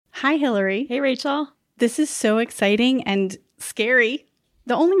Hi, Hillary. Hey, Rachel. This is so exciting and scary.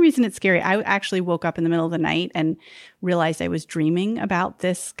 The only reason it's scary, I actually woke up in the middle of the night and realized I was dreaming about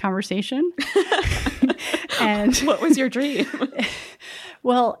this conversation. And what was your dream?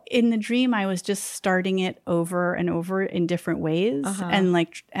 Well, in the dream, I was just starting it over and over in different ways.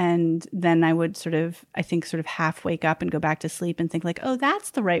 And then I would sort of half wake up and go back to sleep and think oh, that's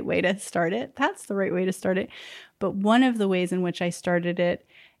the right way to start it. That's the right way to start it. But one of the ways in which I started it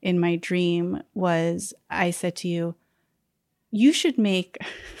in my dream was I said to you, you should write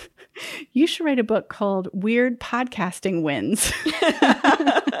a book called Weird Podcasting Wins.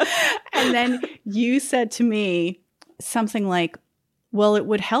 And then you said to me something like, well, it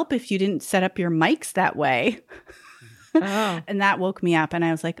would help if you didn't set up your mics that way. Oh. And that woke me up. And I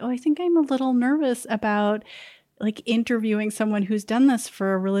was like, oh, I think I'm a little nervous about interviewing someone who's done this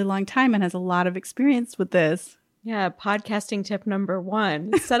for a really long time and has a lot of experience with this. Yeah, podcasting tip number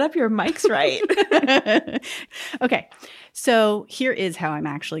 1, set up your mics right. Okay, so here is how I'm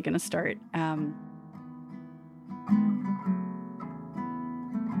actually going to start.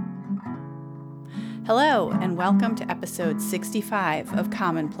 Hello, and welcome to episode 65 of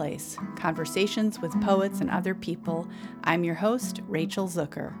Commonplace, Conversations with Poets and Other People. I'm your host, Rachel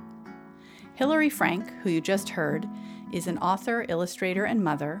Zucker. Hillary Frank, who you just heard, is an author, illustrator, and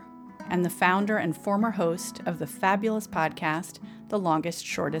mother, and the founder and former host of the fabulous podcast, The Longest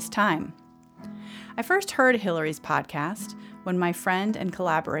Shortest Time. I first heard Hillary's podcast when my friend and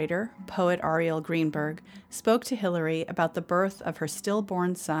collaborator, poet Ariel Greenberg, spoke to Hillary about the birth of her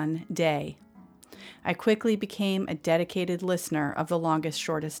stillborn son, Day. I quickly became a dedicated listener of The Longest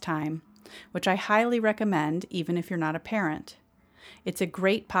Shortest Time, which I highly recommend even if you're not a parent. It's a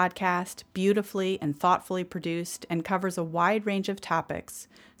great podcast, beautifully and thoughtfully produced, and covers a wide range of topics,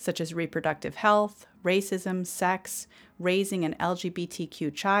 such as reproductive health, racism, sex, raising an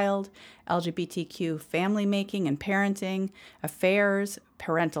LGBTQ child, LGBTQ family making and parenting, affairs,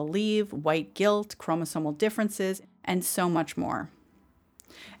 parental leave, white guilt, chromosomal differences, and so much more.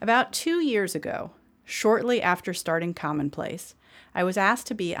 About 2 years ago, shortly after starting Commonplace, I was asked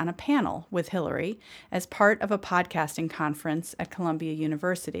to be on a panel with Hillary as part of a podcasting conference at Columbia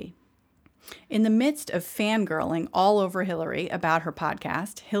University. In the midst of fangirling all over Hillary about her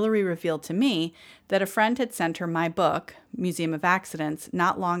podcast, Hillary revealed to me that a friend had sent her my book, Museum of Accidents,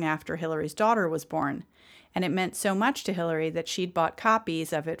 not long after Hillary's daughter was born, and it meant so much to Hillary that she'd bought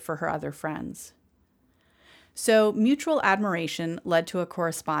copies of it for her other friends. So mutual admiration led to a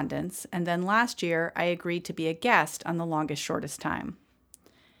correspondence, and then last year I agreed to be a guest on The Longest Shortest Time.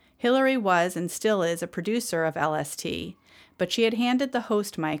 Hillary was and still is a producer of LST, but she had handed the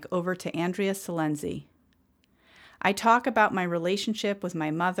host mic over to Andrea Salenzi. I talk about my relationship with my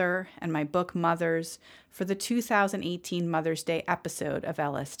mother and my book Mothers for the 2018 Mother's Day episode of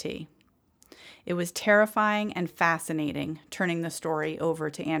LST. It was terrifying and fascinating turning the story over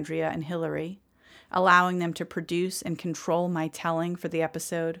to Andrea and Hillary, allowing them to produce and control my telling for the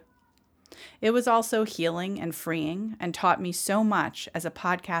episode. It was also healing and freeing and taught me so much as a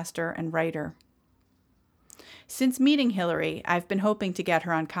podcaster and writer. Since meeting Hillary, I've been hoping to get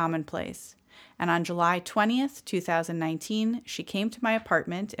her on Commonplace, and on July 20th, 2019, she came to my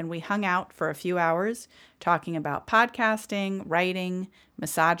apartment and we hung out for a few hours talking about podcasting, writing,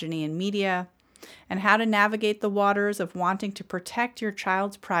 misogyny in media, and how to navigate the waters of wanting to protect your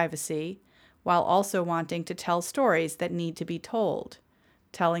child's privacy while also wanting to tell stories that need to be told,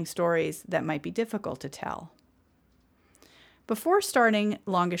 telling stories that might be difficult to tell. Before starting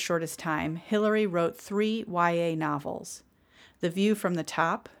Longest Shortest Time, Hillary wrote 3 YA novels, The View from the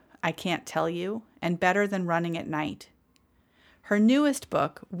Top, I Can't Tell You, and Better Than Running at Night. Her newest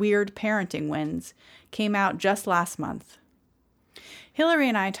book, Weird Parenting Wins, came out just last month. Hillary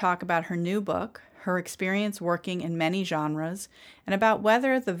and I talk about her new book, her experience working in many genres, and about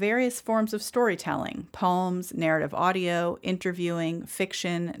whether the various forms of storytelling, poems, narrative audio, interviewing,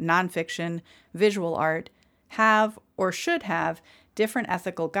 fiction, nonfiction, visual art, have or should have different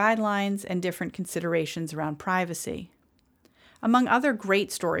ethical guidelines and different considerations around privacy. Among other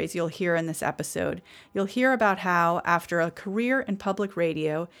great stories you'll hear in this episode, you'll hear about how, after a career in public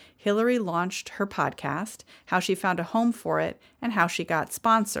radio, Hillary launched her podcast, how she found a home for it, and how she got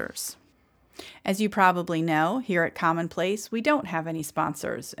sponsors. As you probably know, here at Commonplace, we don't have any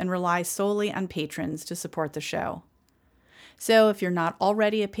sponsors and rely solely on patrons to support the show. So if you're not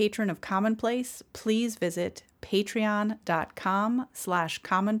already a patron of Commonplace, please visit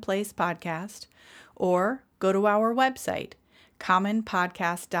patreon.com/commonplacepodcast or go to our website,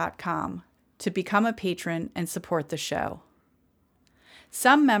 commonpodcast.com, to become a patron and support the show.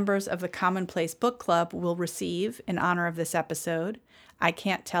 Some members of the Commonplace Book Club will receive, in honor of this episode, I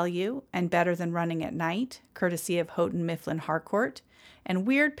Can't Tell You and Better Than Running at Night, courtesy of Houghton Mifflin Harcourt, and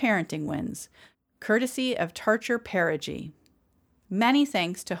Weird Parenting Wins, courtesy of data-rte-preserve-empty. Many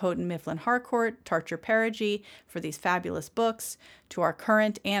thanks to Houghton Mifflin Harcourt, data-rte-preserve-empty for these fabulous books, to our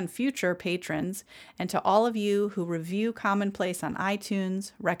current and future patrons, and to all of you who review Commonplace on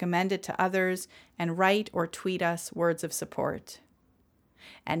iTunes, recommend it to others, and write or tweet us words of support.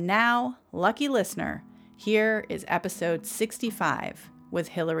 And now, lucky listener, here is episode 65 with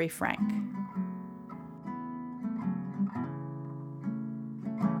Hilary Frank.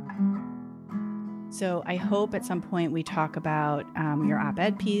 So I hope at some point we talk about your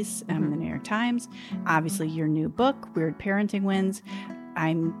op-ed piece in the New York Times, obviously your new book, Weird Parenting Wins.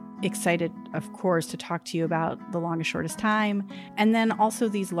 I'm excited, of course, to talk to you about The Longest Shortest Time, and then also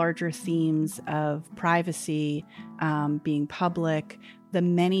these larger themes of privacy, being public, the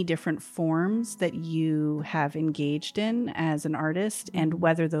many different forms that you have engaged in as an artist, and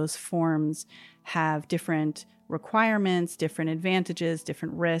whether those forms have different requirements, different advantages,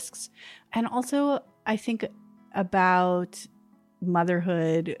 different risks. And also, I think about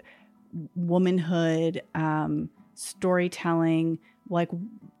motherhood, womanhood, storytelling, like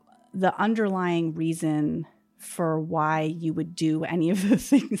the underlying reason for why you would do any of the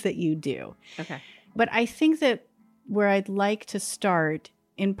things that you do. Okay. But I think that where I'd like to start,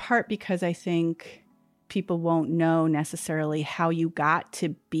 in part because I think people won't know necessarily how you got to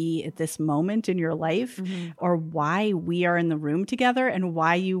be at this moment in your life, or why we are in the room together, and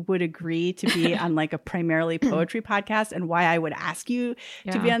why you would agree to be on like a primarily poetry podcast, and why I would ask you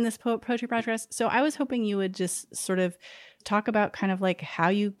to be on this poetry podcast. So I was hoping you would just sort of talk about kind of like how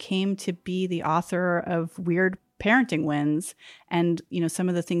you came to be the author of Weird Parenting Wins, and, you know, some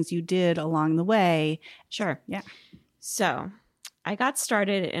of the things you did along the way. Sure. Yeah. So I got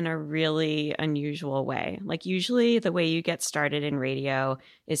started in a really unusual way. Like, usually the way you get started in radio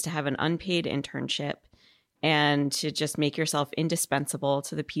is to have an unpaid internship and to just make yourself indispensable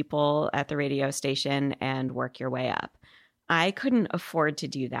to the people at the radio station and work your way up. I couldn't afford to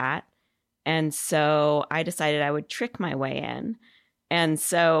do that. And so I decided I would trick my way in. And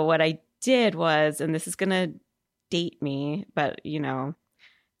so what I did was, and this is going to date me, but, you know,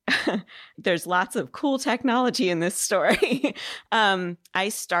 there's lots of cool technology in this story. I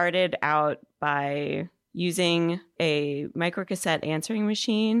started out by using a microcassette answering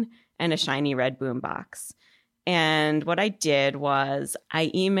machine and a shiny red boombox. And what I did was I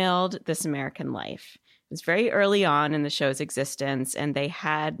emailed This American Life. It was very early on in the show's existence, and they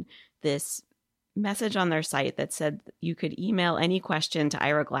had this message on their site that said you could email any question to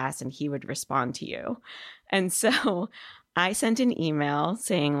Ira Glass and he would respond to you. And so I sent an email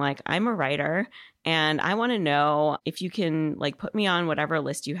saying, like, I'm a writer and I want to know if you can, like, put me on whatever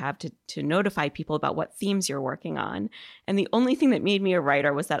list you have to notify people about what themes you're working on. And the only thing that made me a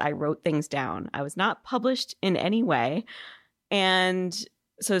writer was that I wrote things down. I was not published in any way. And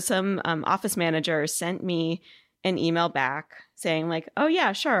so some office manager sent me an email back saying, like, oh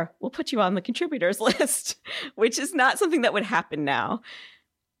yeah, sure, we'll put you on the contributors list, which is not something that would happen now.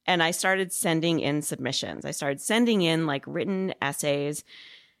 And I started sending in submissions. I started sending in like written essays,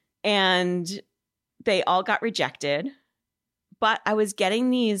 and they all got rejected. But I was getting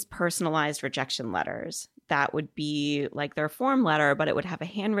these personalized rejection letters that would be like their form letter, but it would have a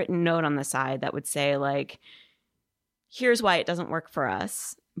handwritten note on the side that would say, like, here's why it doesn't work for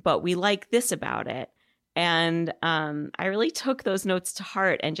us, but we like this about it. And I really took those notes to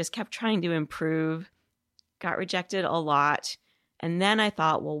heart and just kept trying to improve. Got rejected a lot. And then I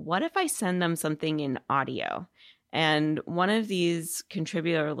thought, well, what if I send them something in audio? And one of these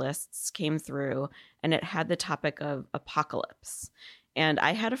contributor lists came through, and it had the topic of apocalypse. And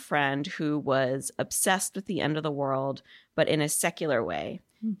I had a friend who was obsessed with the end of the world, but in a secular way.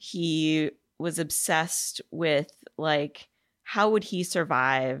 He was obsessed with, like, how would he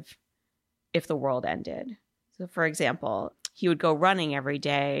survive if the world ended? So, for example, he would go running every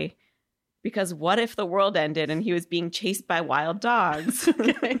day, because what if the world ended and he was being chased by wild dogs?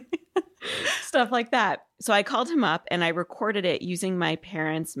 Stuff like that. So I called him up and I recorded it using my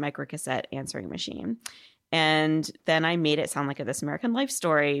parents' microcassette answering machine. And then I made it sound like a This American Life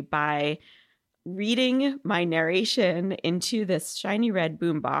story by reading my narration into this shiny red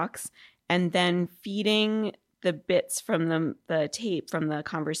boombox and then feeding the bits from the tape from the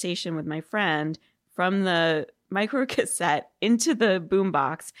conversation with my friend from the microcassette into the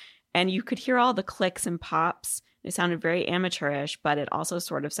boombox. And you could hear all the clicks and pops. It sounded very amateurish, but it also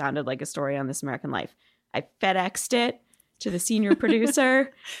sort of sounded like a story on This American Life. I FedExed it to the senior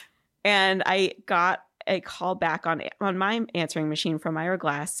producer, and I got a call back on my answering machine from Ira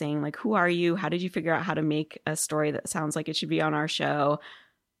Glass saying like, who are you? How did you figure out how to make a story that sounds like it should be on our show?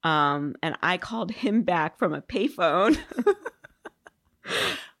 And I called him back from a payphone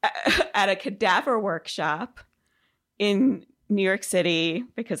at a cadaver workshop in New York City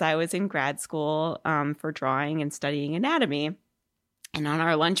because I was in grad school for drawing and studying anatomy. And on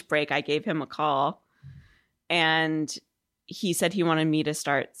our lunch break, I gave him a call and he said he wanted me to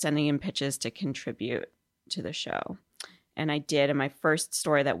start sending him pitches to contribute to the show. And I did. And my first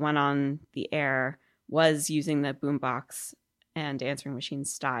story that went on the air was using the boombox and answering machine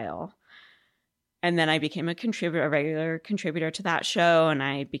style. And then I became a regular contributor to that show. And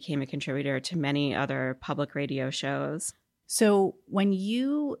I became a contributor to many other public radio shows. So when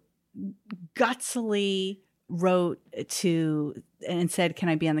you gutsily wrote to and said, can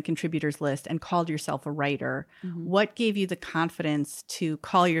I be on the contributors list, and called yourself a writer, what gave you the confidence to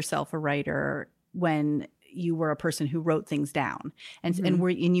call yourself a writer when you were a person who wrote things down? And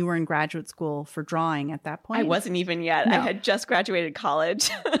you were in graduate school for drawing at that point? I wasn't even yet. No. I had just graduated college.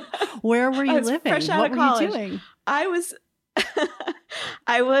 Where were you living? Fresh out of college. What were you doing?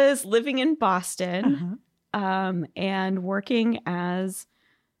 I was living in Boston and working as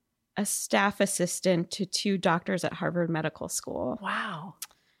a staff assistant to 2 doctors at Harvard Medical School. Wow.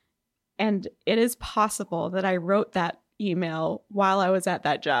 And it is possible that I wrote that email while I was at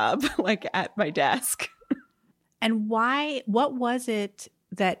that job, like at my desk. And what was it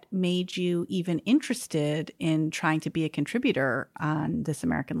that made you even interested in trying to be a contributor on This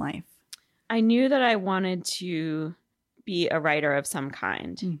American Life? I knew that I wanted to be a writer of some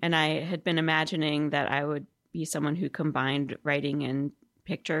kind. And I had been imagining that I would be someone who combined writing and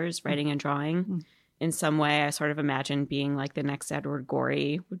pictures, writing and drawing in some way. I sort of imagined being like the next Edward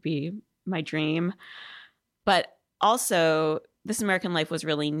Gorey would be my dream. But also, This American Life was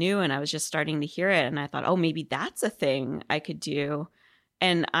really new and I was just starting to hear it. And I thought, oh, maybe that's a thing I could do.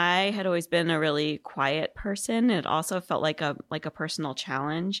 And I had always been a really quiet person. It also felt like a personal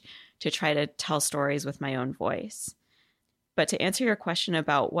challenge to try to tell stories with my own voice. But to answer your question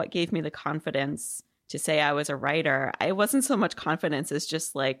about what gave me the confidence to say I was a writer, it wasn't so much confidence as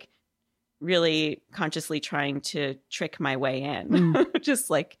just like really consciously trying to trick my way in. Just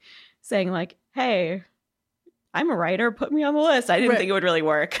like saying like, hey, I'm a writer, put me on the list. I didn't think it would really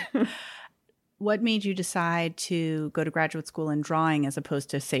work. What made you decide to go to graduate school in drawing as opposed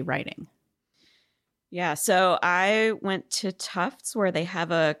to, say, writing? Yeah, so I went to Tufts where they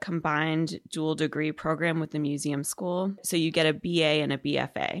have a combined dual degree program with the museum school. So you get a BA and a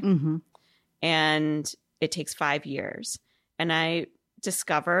BFA. And it takes 5 years. And I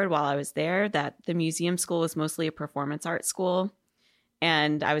discovered while I was there that the museum school was mostly a performance art school.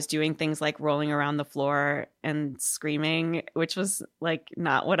 And I was doing things like rolling around the floor and screaming, which was like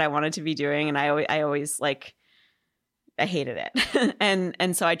not what I wanted to be doing. And I always like, I hated it.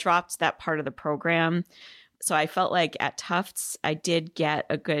 and so I dropped that part of the program. So I felt like at Tufts, I did get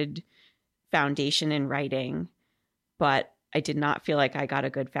a good foundation in writing, but I did not feel like I got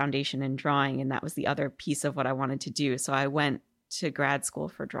a good foundation in drawing. And that was the other piece of what I wanted to do. So I went to grad school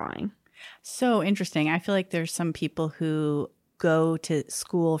for drawing. So interesting. I feel like there's some people who go to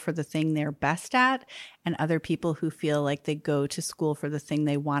school for the thing they're best at, and other people who feel like they go to school for the thing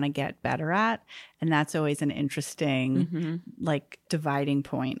they want to get better at. And that's always an interesting, like, dividing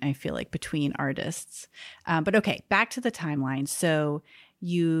point, I feel like, between artists. But okay, back to the timeline. So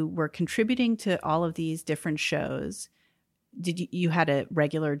you were contributing to all of these different shows. Did you had a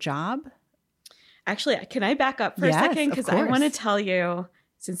regular job? Actually, can I back up for a second? Because I want to tell you,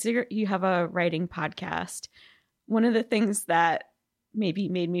 since you have a writing podcast, one of the things that maybe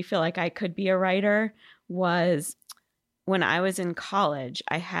made me feel like I could be a writer was when I was in college,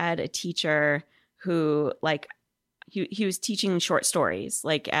 I had a teacher who, like, he was teaching short stories,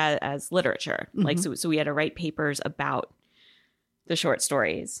 like as literature. Like, so we had to write papers about the short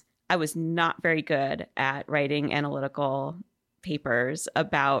stories. I was not very good at writing analytical papers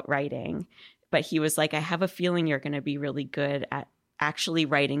about writing, but he was like, I have a feeling you're going to be really good at actually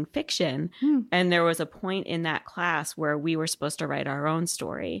writing fiction. And there was a point in that class where we were supposed to write our own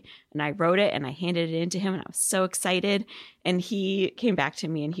story. And I wrote it and I handed it in to him and I was so excited. And he came back to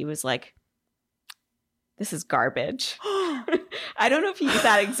me and he was like, this is garbage. I don't know if he used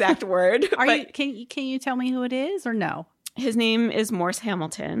that exact word. Can you tell me who it is or no? His name is Morse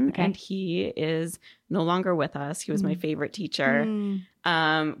Hamilton, and he is no longer with us. He was my favorite teacher.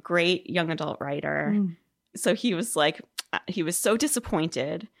 Great young adult writer. So he was like, he was so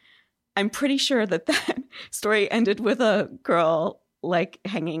disappointed. I'm pretty sure that story ended with a girl like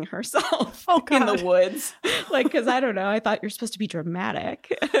hanging herself in the woods. Like, because I don't know, I thought you're supposed to be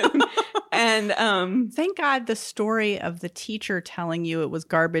dramatic. And thank God the story of the teacher telling you it was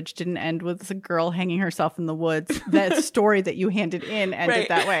garbage didn't end with a girl hanging herself in the woods. That story that you handed in ended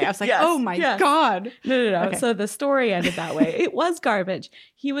that way. I was like, Yes, oh my God. No. Okay. So the story ended that way. It was garbage.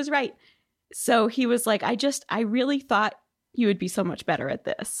 He was right. So he was like, I really thought you would be so much better at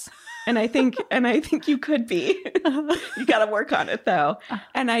this. And I think you could be. You got to work on it though.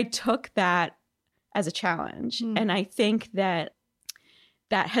 And I took that as a challenge. And I think that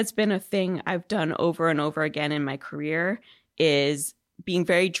has been a thing I've done over and over again in my career, is being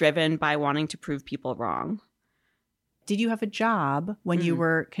very driven by wanting to prove people wrong. Did you have a job when you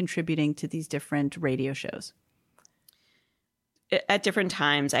were contributing to these different radio shows? At different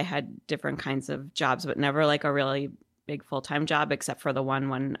times, I had different kinds of jobs, but never like a really big full-time job, except for the one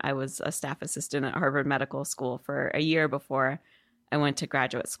when I was a staff assistant at Harvard Medical School for a year before I went to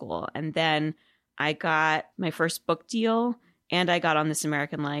graduate school. And then I got my first book deal, and I got on This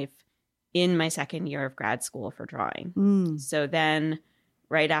American Life in my second year of grad school for drawing. So then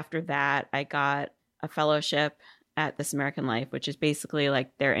right after that, I got a fellowship at This American Life, which is basically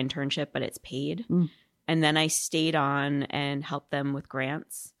like their internship, but it's paid. And then I stayed on and helped them with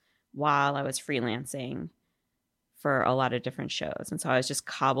grants while I was freelancing for a lot of different shows. And so I was just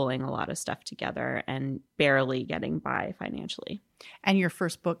cobbling a lot of stuff together and barely getting by financially. And your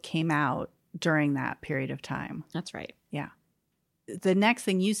first book came out during that period of time. That's right. Yeah. The next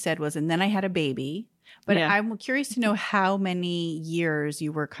thing you said was, and then I had a baby. But I'm curious to know how many years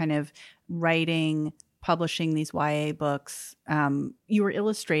you were kind of writing, publishing these YA books. You were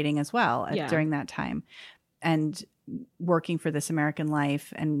illustrating as well during that time, and working for This American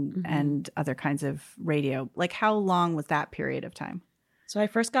Life and other kinds of radio. Like, how long was that period of time? So I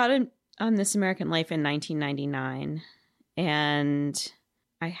first got on This American Life in 1999, and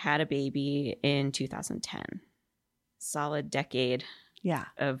I had a baby in 2010. Solid decade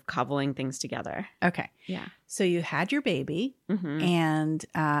of cobbling things together. Okay. Yeah. So you had your baby and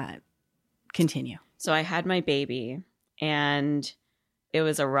continue. So I had my baby, and it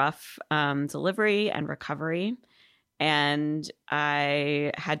was a rough delivery and recovery. And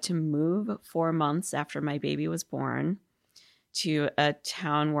I had to move 4 months after my baby was born to a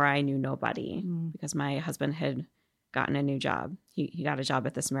town where I knew nobody because my husband had gotten a new job. He got a job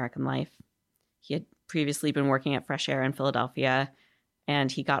at This American Life. He had previously been working at Fresh Air in Philadelphia,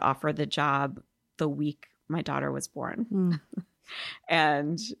 and he got offered the job the week my daughter was born.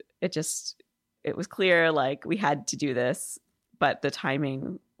 And it was clear, like, we had to do this, but the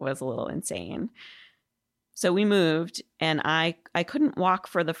timing was a little insane. So we moved, and I couldn't walk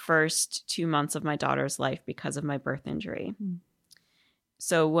for the first 2 months of my daughter's life because of my birth injury.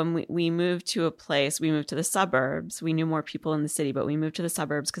 So when we moved to a place, we moved to the suburbs. We knew more people in the city, but we moved to the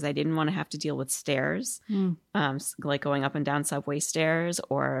suburbs because I didn't want to have to deal with stairs, like going up and down subway stairs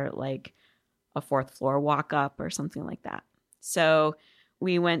or like a fourth floor walk up or something like that. So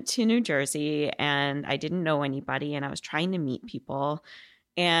we went to New Jersey, and I didn't know anybody, and I was trying to meet people.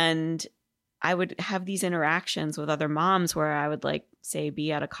 And I would have these interactions with other moms where I would, like, say,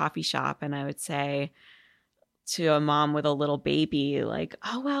 be at a coffee shop, and I would say to a mom with a little baby, like,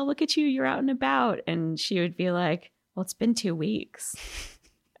 oh, wow, look at you, you're out and about. And she would be like, well, it's been 2 weeks.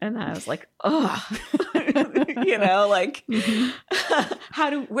 And I was like, oh, you know, like,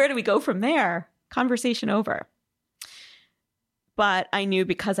 where do we go from there? Conversation over. But I knew,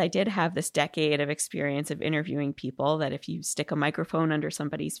 because I did have this decade of experience of interviewing people, that if you stick a microphone under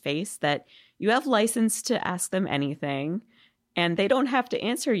somebody's face, that you have license to ask them anything. And they don't have to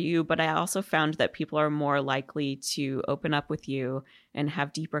answer you, but I also found that people are more likely to open up with you and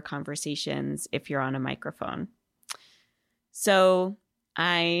have deeper conversations if you're on a microphone. So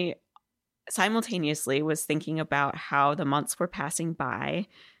I simultaneously was thinking about how the months were passing by,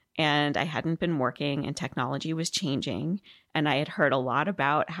 and I hadn't been working, and technology was changing. And I had heard a lot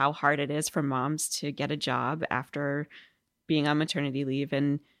about how hard it is for moms to get a job after being on maternity leave.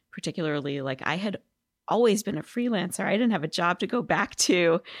 And particularly, like, I had always been a freelancer. I didn't have a job to go back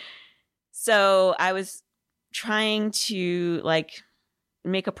to. So I was trying to, like,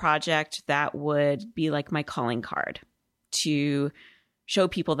 make a project that would be like my calling card to show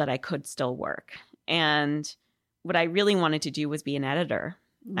people that I could still work. And what I really wanted to do was be an editor.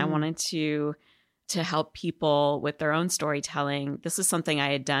 I wanted to help people with their own storytelling. This is something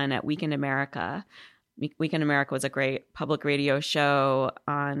I had done at Week in America. Week in America was a great public radio show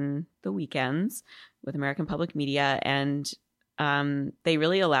on the weekends with American Public Media, and they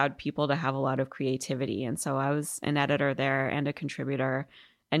really allowed people to have a lot of creativity. And so I was an editor there and a contributor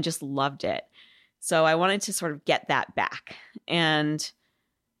and just loved it. So I wanted to sort of get that back. And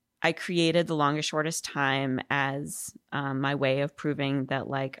I created The Longest Shortest Time as my way of proving that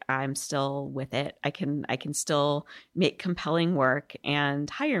like I'm still with it. I can still make compelling work and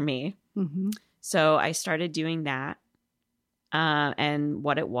hire me. Mm-hmm. So I started doing that. And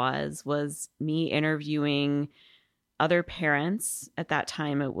what it was me interviewing other parents. At that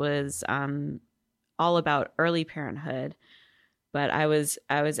time, it was all about early parenthood. But I was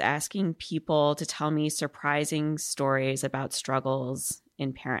asking people to tell me surprising stories about struggles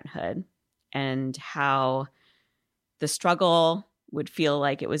in parenthood and how the struggle would feel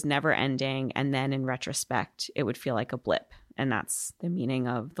like it was never ending. And then in retrospect, it would feel like a blip. And that's the meaning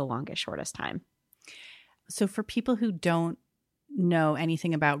of The Longest Shortest Time. So for people who don't know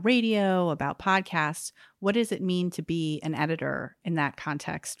anything about radio, about podcasts, what does it mean to be an editor in that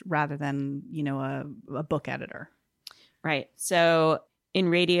context rather than, a book editor? Right. So in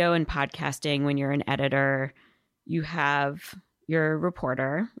radio and podcasting, when you're an editor, you have your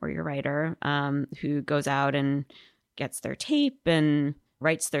reporter or your writer who goes out and gets their tape and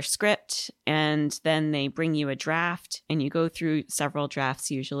writes their script, and then they bring you a draft, and you go through several drafts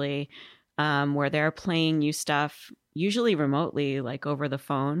usually where they're playing you stuff, usually remotely, like over the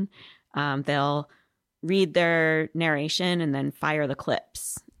phone. They'll read their narration and then fire the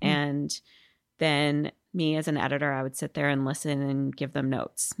clips. And then me as an editor, I would sit there and listen and give them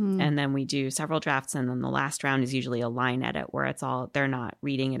notes. And then we do several drafts. And then the last round is usually a line edit where they're not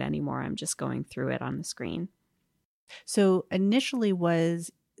reading it anymore. I'm just going through it on the screen. So initially,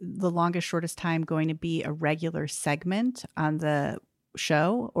 was The Longest Shortest Time going to be a regular segment on the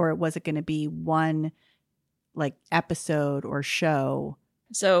show, or was it going to be one like episode or show?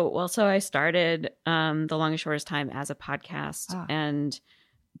 So I started The Longest Shortest Time as a podcast and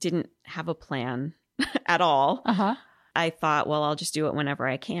didn't have a plan at all. I thought, well, I'll just do it whenever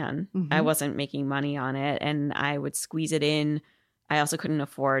I can. I wasn't making money on it, and I would squeeze it in. I also couldn't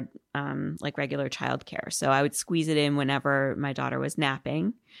afford like regular childcare, so I would squeeze it in whenever my daughter was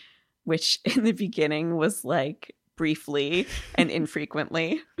napping, which in the beginning was like briefly and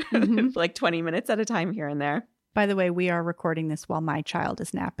infrequently, like 20 minutes at a time here and there. By the way, we are recording this while my child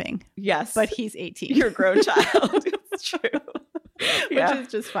is napping. Yes. But he's 18. Your grown child. It's true. Which is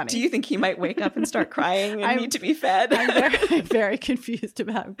just funny. Do you think he might wake up and start crying and need to be fed? I'm very confused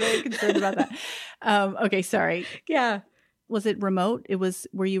I'm very concerned about that. Okay, sorry. Yeah. Was it remote?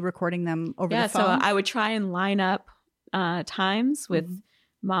 Were you recording them over the phone? So I would try and line up times with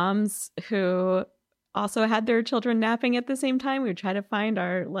moms who also had their children napping at the same time. We would try to find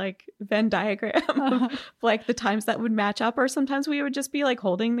our like Venn diagram of like the times that would match up, or sometimes we would just be like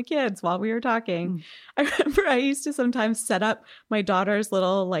holding the kids while we were talking. I remember I used to sometimes set up my daughter's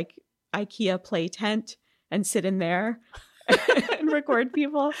little like IKEA play tent and sit in there and record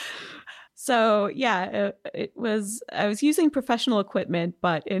people. So yeah, I was using professional equipment,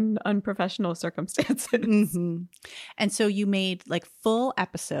 but in unprofessional circumstances. And so you made like full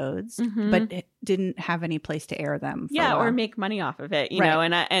episodes, but it didn't have any place to air them. Or make money off of it, you know.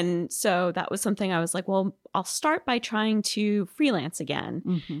 And so that was something I was like, well, I'll start by trying to freelance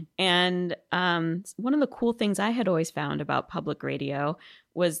again. And one of the cool things I had always found about public radio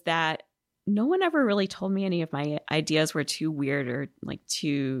was that no one ever really told me any of my ideas were too weird or like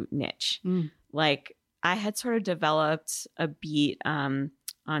too niche. Like I had sort of developed a beat on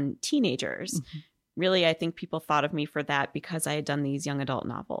teenagers. Really, I think people thought of me for that because I had done these young adult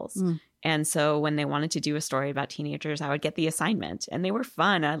novels. And so when they wanted to do a story about teenagers, I would get the assignment, and they were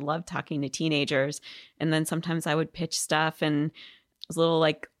fun. I loved talking to teenagers. And then sometimes I would pitch stuff and it was a little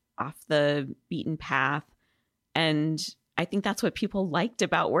like off the beaten path. And I think that's what people liked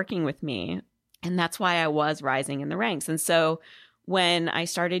about working with me. And that's why I was rising in the ranks. And so when I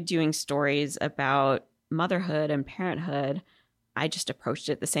started doing stories about motherhood and parenthood, I just approached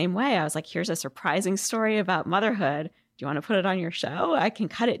it the same way. I was like, here's a surprising story about motherhood. Do you want to put it on your show? I can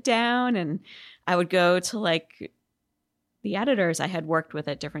cut it down. And I would go to like the editors I had worked with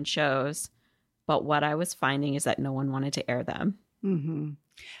at different shows. But what I was finding is that no one wanted to air them.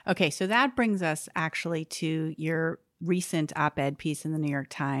 Okay, so that brings us actually to your recent op-ed piece in the New York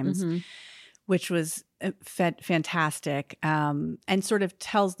Times, which was fantastic, and sort of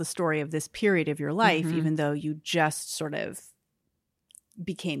tells the story of this period of your life, even though you just sort of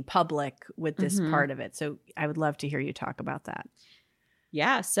became public with this part of it. So I would love to hear you talk about that.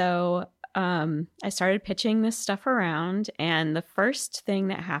 Yeah. So I started pitching this stuff around, and the first thing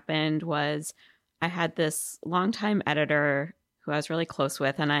that happened was I had this longtime editor who I was really close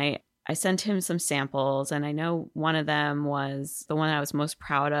with, and I sent him some samples, and I know one of them was the one I was most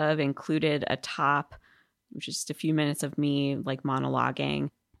proud of, included a top, which is just a few minutes of me like monologuing,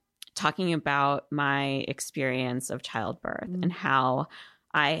 talking about my experience of childbirth and how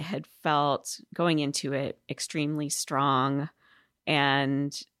I had felt going into it extremely strong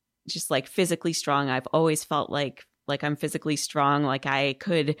and just like physically strong. I've always felt like I'm physically strong, like I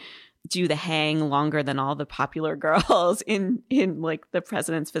could do the hang longer than all the popular girls in like the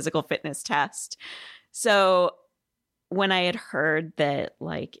president's physical fitness test. So when I had heard that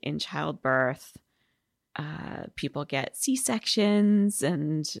like in childbirth, people get C-sections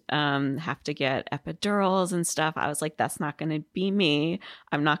and have to get epidurals and stuff, I was like, that's not going to be me.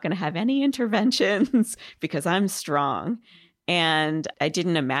 I'm not going to have any interventions because I'm strong. And I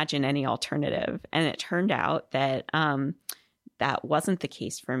didn't imagine any alternative. And it turned out that that wasn't the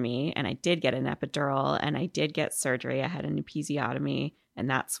case for me. And I did get an epidural and I did get surgery. I had an episiotomy, and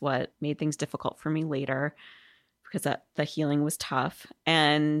that's what made things difficult for me later because the healing was tough.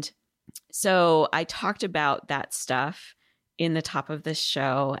 And so I talked about that stuff in the top of this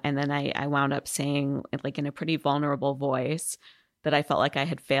show. And then I wound up saying, like in a pretty vulnerable voice, that I felt like I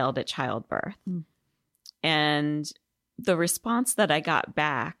had failed at childbirth. And the response that I got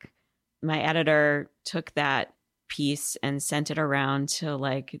back, my editor took that piece and sent it around to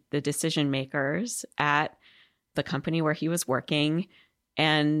like the decision makers at the company where he was working.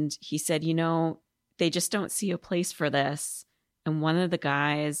 And he said, you know, they just don't see a place for this. And one of the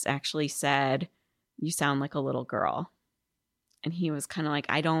guys actually said, you sound like a little girl. And he was kind of like,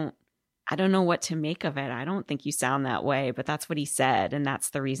 I don't know what to make of it. I don't think you sound that way, but that's what he said. And that's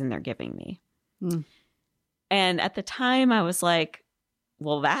the reason they're giving me. And at the time I was like,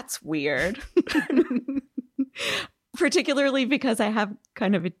 well, that's weird. Particularly because I have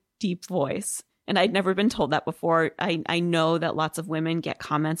kind of a deep voice. And I'd never been told that before. I know that lots of women get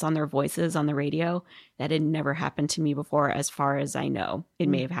comments on their voices on the radio. That had never happened to me before, as far as I know. It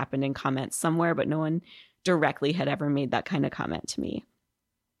may have happened in comments somewhere, but no one directly had ever made that kind of comment to me.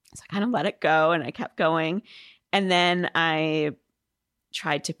 So I kind of let it go and I kept going. And then I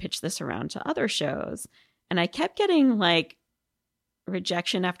tried to pitch this around to other shows. And I kept getting like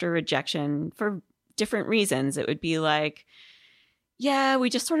rejection after rejection for different reasons. It would be like, yeah, we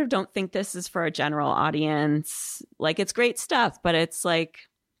just sort of don't think this is for a general audience. Like, it's great stuff, but it's like,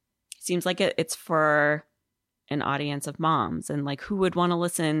 seems like it's for an audience of moms. And like, who would want to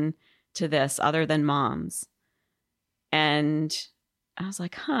listen to this other than moms? And I was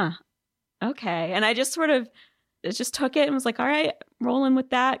like, huh, okay. And I just sort of just took it and was like, all right, rolling with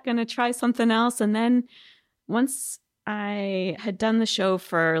that, gonna try something else. And then once I had done the show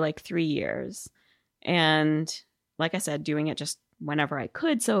for like 3 years, and like I said, doing it just whenever I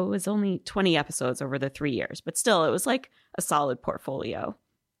could. So it was only 20 episodes over the 3 years, but still it was like a solid portfolio.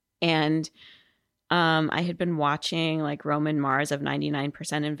 And I had been watching like Roman Mars of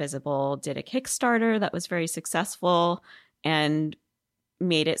 99% Invisible did a Kickstarter that was very successful and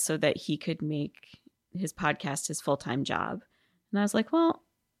made it so that he could make his podcast his full-time job. And I was like, well,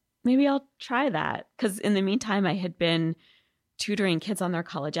 maybe I'll try that. Because in the meantime, I had been tutoring kids on their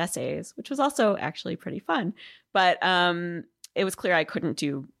college essays, which was also actually pretty fun. But it was clear I couldn't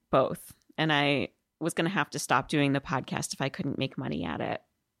do both. And I was going to have to stop doing the podcast if I couldn't make money at it.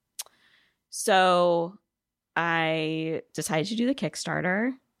 So I decided to do the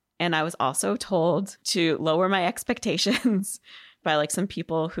Kickstarter. And I was also told to lower my expectations by like some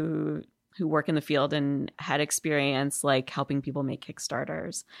people who work in the field and had experience like helping people make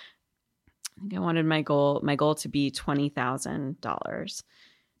Kickstarters. I think I wanted my goal to be $20,000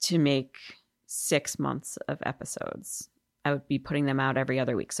 to make 6 months of episodes. I would be putting them out every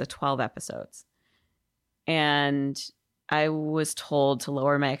other week, so 12 episodes. And I was told to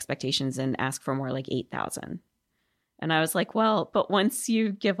lower my expectations and ask for more, like 8,000. And I was like, well, but once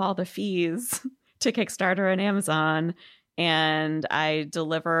you give all the fees to Kickstarter and Amazon and I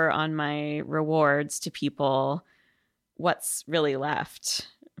deliver on my rewards to people, what's really left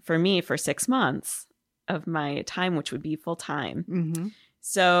for me for 6 months of my time, which would be full time? Mm-hmm.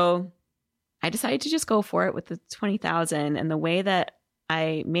 So I decided to just go for it with the 20,000. And the way that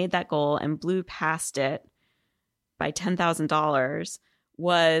I made that goal and blew past it by $10,000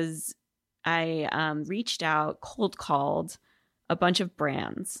 was I reached out, cold called a bunch of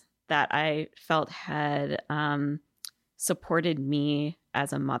brands that I felt had supported me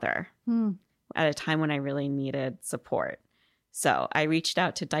as a mother at a time when I really needed support. So I reached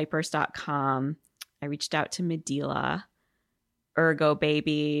out to diapers.com. I reached out to Medela, Ergo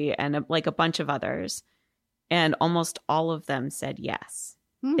Baby, and a bunch of others. And almost all of them said yes.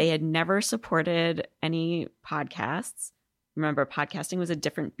 They had never supported any podcasts. Remember, podcasting was a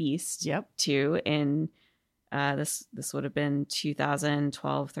different beast too in this would have been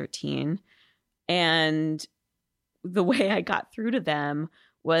 2012, 13. And the way I got through to them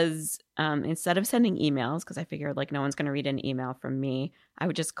was instead of sending emails, because I figured like no one's going to read an email from me, I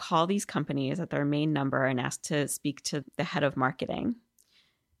would just call these companies at their main number and ask to speak to the head of marketing.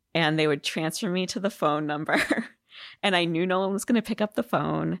 And they would transfer me to the phone number. And I knew no one was going to pick up the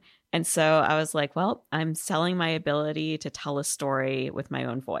phone. And so I was like, well, I'm selling my ability to tell a story with my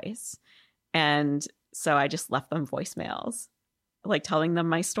own voice. And so I just left them voicemails, like telling them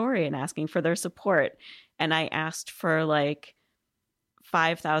my story and asking for their support. And I asked for like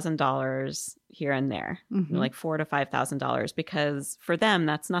 $5,000 here and there, like $4,000 to $5,000, because for them,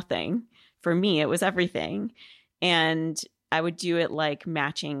 that's nothing. For me, it was everything. And I would do it like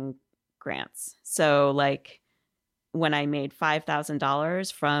matching grants. So like when I made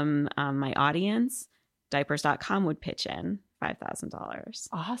 $5,000 from my audience, diapers.com would pitch in $5,000.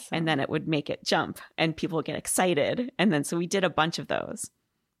 Awesome. And then it would make it jump and people would get excited. And then so we did a bunch of those.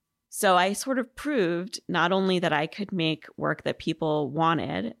 So I sort of proved not only that I could make work that people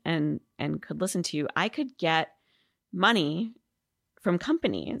wanted and could listen to, I could get money from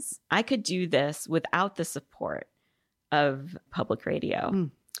companies. I could do this without the support of public radio.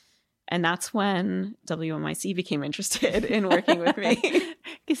 And that's when WNYC became interested in working with me.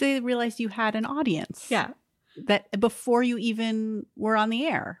 Because they realized you had an audience. Yeah. That before you even were on the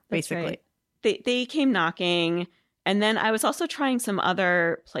air, basically. That's right. They came knocking. And then I was also trying some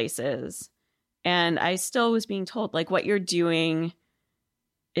other places. And I still was being told, like, what you're doing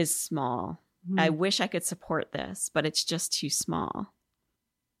is small. I wish I could support this, but it's just too small.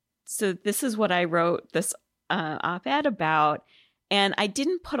 So this is what I wrote this op-ed about. And I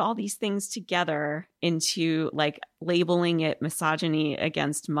didn't put all these things together into like labeling it misogyny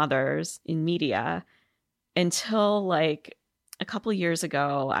against mothers in media until like a couple years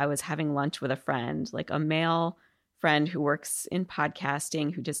ago. I was having lunch with a friend, like a male friend who works in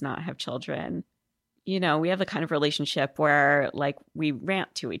podcasting who does not have children. You know, we have the kind of relationship where like we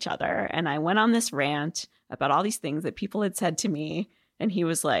rant to each other. And I went on this rant about all these things that people had said to me. And he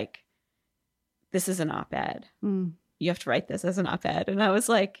was like, this is an op-ed. You have to write this as an op-ed. And I was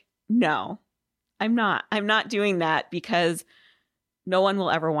like, no, I'm not doing that because no one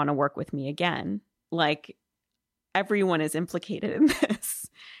will ever want to work with me again. Like everyone is implicated in this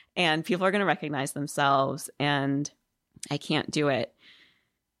and people are going to recognize themselves and I can't do it.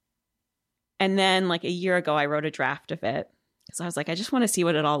 And then like a year ago, I wrote a draft of it because I was like, I just want to see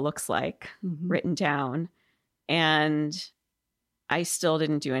what it all looks like written down. And I still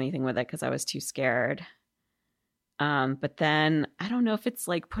didn't do anything with it because I was too scared. But then I don't know if it's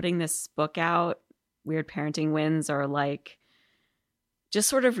like putting this book out, Weird Parenting Wins, or like just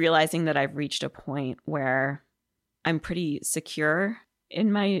sort of realizing that I've reached a point where I'm pretty secure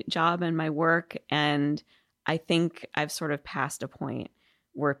in my job and my work. And I think I've sort of passed a point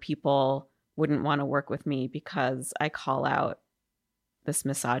where people wouldn't want to work with me because I call out this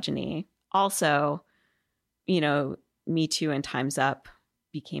misogyny. Also, you know, Me Too and Time's Up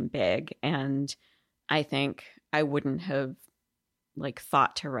became big. And I think I wouldn't have like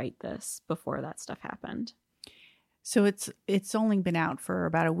thought to write this before that stuff happened. So it's only been out for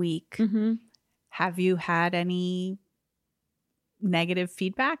about a week. Have you had any negative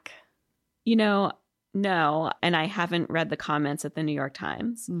feedback? You know, no. And I haven't read the comments at the New York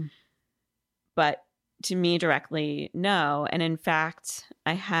Times. But to me directly, no. And in fact,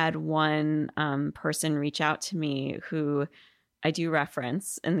 I had one person reach out to me who I do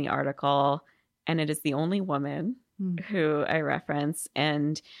reference in the article. And it is the only woman who I reference.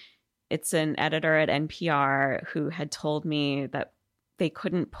 And it's an editor at NPR who had told me that they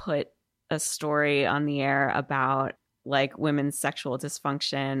couldn't put a story on the air about like women's sexual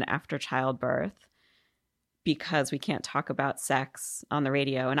dysfunction after childbirth because we can't talk about sex on the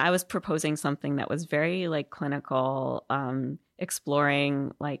radio. And I was proposing something that was very like clinical,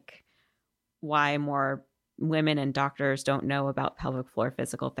 exploring like why more women and doctors don't know about pelvic floor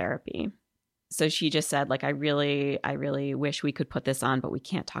physical therapy. So she just said, like, I really wish we could put this on, but we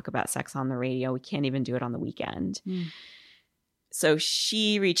can't talk about sex on the radio. We can't even do it on the weekend. So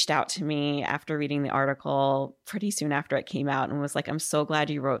she reached out to me after reading the article pretty soon after it came out and was like, I'm so glad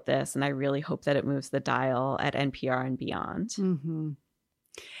you wrote this. And I really hope that it moves the dial at NPR and beyond.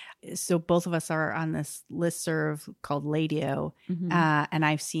 So both of us are on this listserv called Ladio. And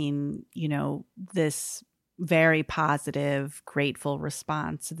I've seen, you know, this very positive, grateful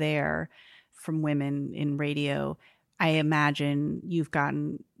response there from women in radio. I imagine you've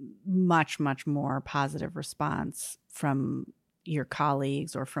gotten much, much more positive response from your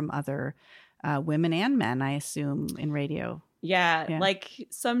colleagues or from other women and men, I assume, in radio. Yeah, like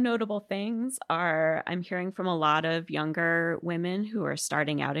some notable things are I'm hearing from a lot of younger women who are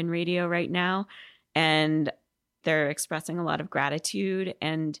starting out in radio right now. And they're expressing a lot of gratitude,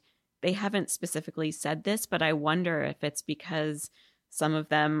 and they haven't specifically said this, but I wonder if it's because some of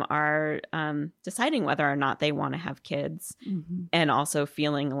them are deciding whether or not they want to have kids, and also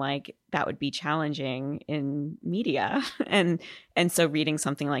feeling like that would be challenging in media. And so reading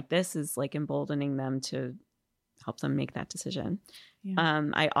something like this is like emboldening them to help them make that decision. Yeah.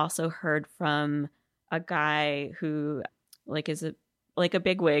 I also heard from a guy who like is a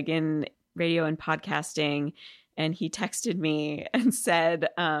bigwig in radio and podcasting, and he texted me and said,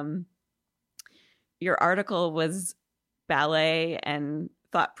 your article was ballet and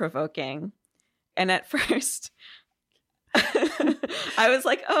thought-provoking. And at first I was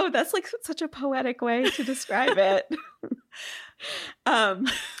like, oh, that's like such a poetic way to describe it. And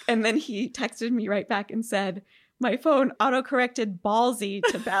then he texted me right back and said, my phone auto-corrected ballsy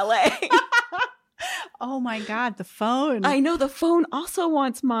to ballet. Oh my God, the phone. I know, the phone also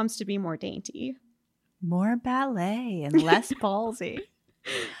wants moms to be more dainty. More ballet and less ballsy.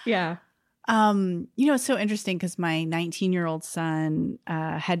 Yeah. It's so interesting because my 19-year-old son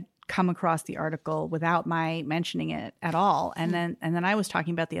had come across the article without my mentioning it at all. And then I was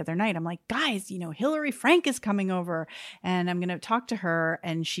talking about the other night. I'm like, guys, Hillary Frank is coming over and I'm going to talk to her.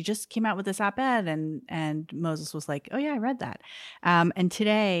 And she just came out with this op-ed, and Moses was like, oh yeah, I read that. And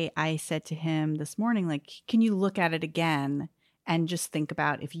today I said to him this morning, like, can you look at it again and just think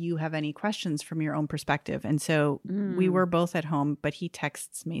about if you have any questions from your own perspective? And so we were both at home, but he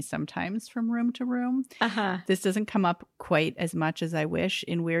texts me sometimes from room to room. This doesn't come up quite as much as I wish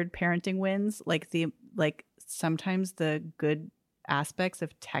in Weird Parenting Wins. Like sometimes the good aspects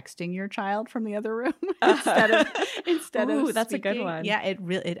of texting your child from the other room instead of that's speaking. A good one. Yeah,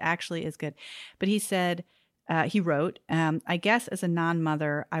 it actually is good. But he said, he wrote, I guess as a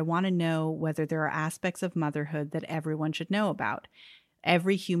non-mother, I want to know whether there are aspects of motherhood that everyone should know about.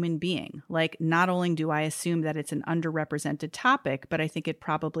 Every human being. Like, not only do I assume that it's an underrepresented topic, but I think it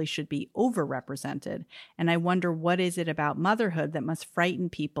probably should be overrepresented. And I wonder, what is it about motherhood that must frighten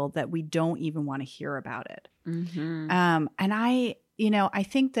people that we don't even want to hear about it? And I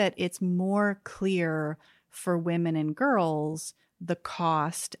think that it's more clear for women and girls the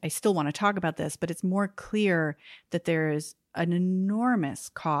cost. I still want to talk about this, but it's more clear that there is an enormous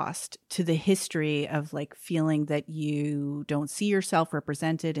cost to the history of like feeling that you don't see yourself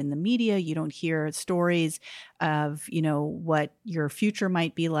represented in the media. You don't hear stories of, what your future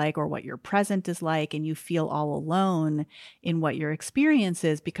might be like or what your present is like. And you feel all alone in what your experience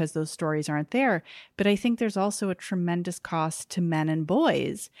is because those stories aren't there. But I think there's also a tremendous cost to men and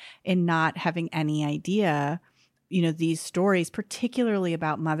boys in not having any idea these stories, particularly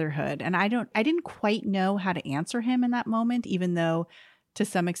about motherhood. And I didn't quite know how to answer him in that moment, even though to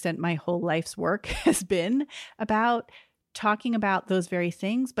some extent my whole life's work has been about talking about those very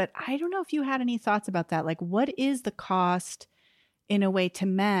things. But I don't know if you had any thoughts about that. Like, what is the cost in a way to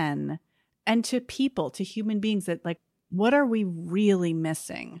men and to people, to human beings, that like, what are we really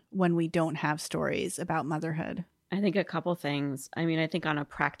missing when we don't have stories about motherhood? I think a couple things. I mean, I think on a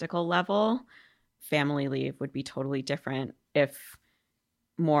practical level, family leave would be totally different if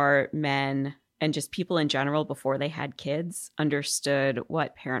more men and just people in general before they had kids understood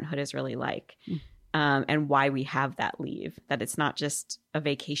what parenthood is really like, and why we have that leave, that it's not just a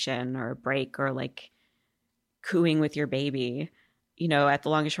vacation or a break or like cooing with your baby. At the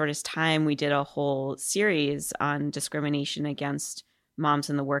Longest Shortest Time, we did a whole series on discrimination against moms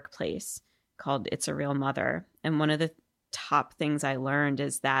in the workplace called It's a Real Mother. And one of the top things I learned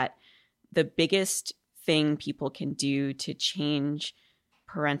is that the biggest thing people can do to change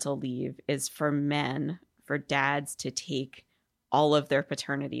parental leave is for men, for dads to take all of their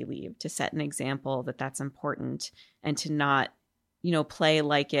paternity leave, to set an example that that's important, and to not, play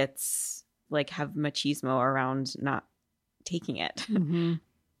like it's like have machismo around not taking it.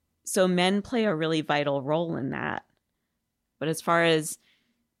 So men play a really vital role in that. But as far as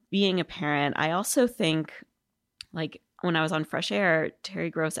being a parent, I also think, like, when I was on Fresh Air,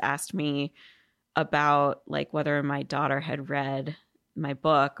 Terry Gross asked me about like whether my daughter had read my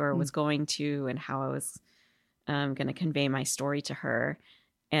book or was going to, and how I was going to convey my story to her,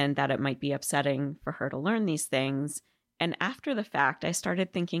 and that it might be upsetting for her to learn these things. And after the fact, I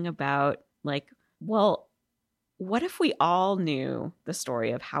started thinking about like, well, what if we all knew the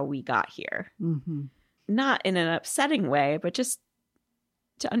story of how we got here? Not in an upsetting way, but just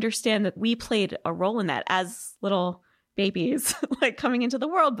to understand that we played a role in that as little babies, like coming into the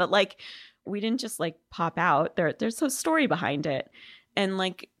world. But like, we didn't just like pop out. There's a story behind it. And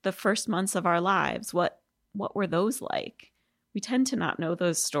like the first months of our lives, what were those like? We tend to not know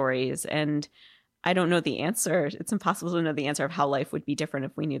those stories. And I don't know the answer. It's impossible to know the answer of how life would be different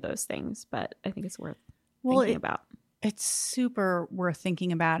if we knew those things. But I think it's worth thinking about. It's super worth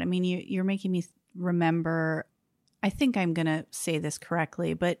thinking about. I mean, you're making me remember, I think I'm going to say this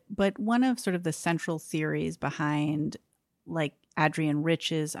correctly, but one of sort of the central theories behind like Adrienne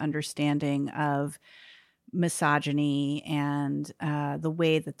Rich's understanding of misogyny and the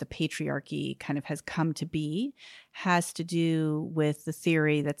way that the patriarchy kind of has come to be has to do with the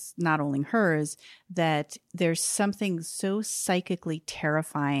theory that's not only hers, that there's something so psychically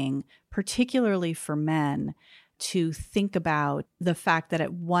terrifying, particularly for men, to think about the fact that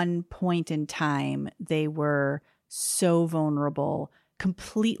at one point in time they were so vulnerable,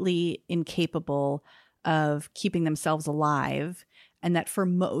 completely incapable of keeping themselves alive, and that for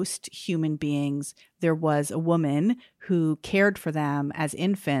most human beings, there was a woman who cared for them as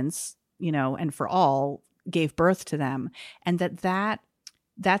infants, you know, and for all gave birth to them. And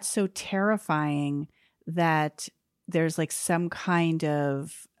that's so terrifying that there's like some kind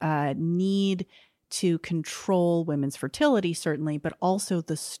of need to control women's fertility, certainly, but also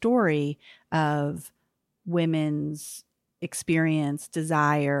the story of women's experience,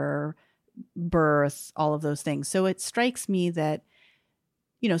 desire, birth, all of those things. So it strikes me that,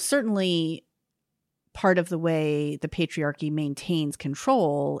 you know, certainly part of the way the patriarchy maintains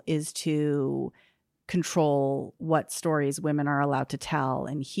control is to control what stories women are allowed to tell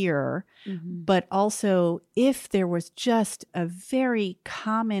and hear. Mm-hmm. But also, if there was just a very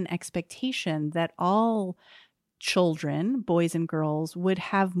common expectation that all children, boys and girls, would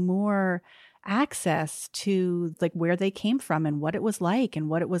have more access to like where they came from and what it was like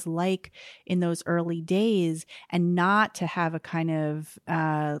in those early days, and not to have a kind of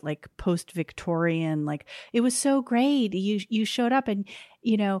like post-Victorian, like, it was so great, you showed up and,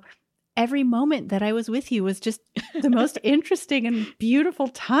 you know, every moment that I was with you was just the most interesting and beautiful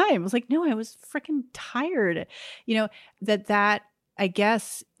time. It was like, no, I was freaking tired. You know, that I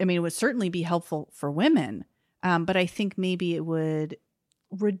guess, I mean, it would certainly be helpful for women, but I think maybe it would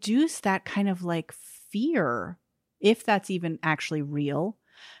reduce that kind of like fear, if that's even actually real,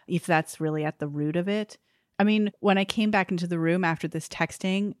 if that's really at the root of it. I mean, when I came back into the room after this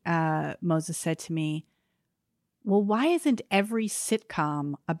texting, Moses said to me, well, why isn't every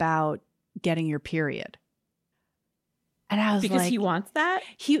sitcom about getting your period? And I was because like, he wants that?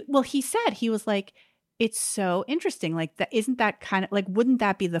 He said, he was like, it's so interesting. Like, that isn't that kind of like, wouldn't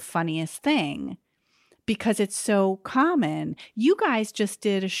that be the funniest thing? Because it's so common. You guys just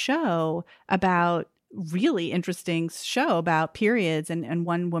did a show about really interesting show about periods and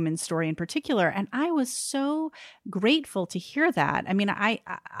one woman's story in particular. And I was so grateful to hear that. I mean, I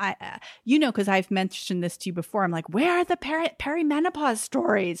you know, because I've mentioned this to you before. I'm like, where are the perimenopause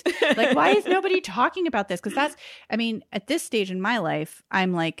stories? Like, why is nobody talking about this? Because that's, I mean, at this stage in my life,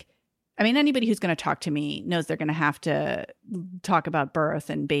 I'm like, I mean, anybody who's going to talk to me knows they're going to have to talk about birth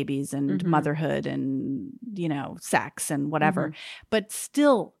and babies and mm-hmm. motherhood and, you know, sex and whatever. Mm-hmm. But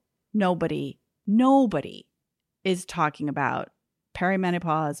still, nobody is talking about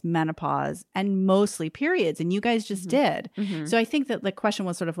perimenopause, menopause, and mostly periods. And you guys just mm-hmm. did. Mm-hmm. So I think that the question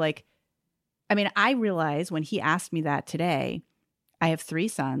was sort of like, I mean, I realized when he asked me that today, I have 3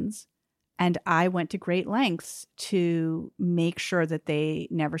 sons. And I went to great lengths to make sure that they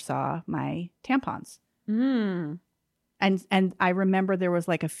never saw my tampons. Mm. And I remember there was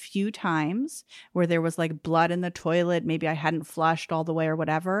like a few times where there was like blood in the toilet. Maybe I hadn't flushed all the way or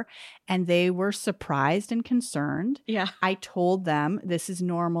whatever. And they were surprised and concerned. Yeah. I told them, this is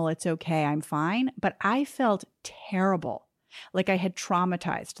normal. It's okay. I'm fine. But I felt terrible. Like I had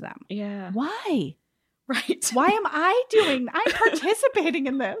traumatized them. Yeah. Why? Right. Why am I'm participating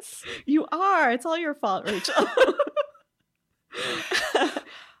in this. You are. It's all your fault, Rachel.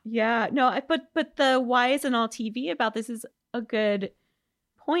 Yeah. No, but the why isn't all TV about this is a good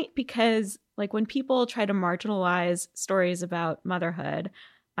point, because like when people try to marginalize stories about motherhood,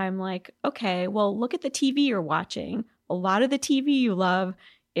 I'm like, okay, well, look at the TV you're watching. A lot of the TV you love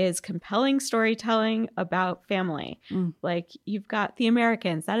is compelling storytelling about family. Mm. Like you've got The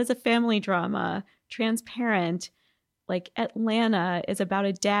Americans. That is a family drama. Transparent, like Atlanta is about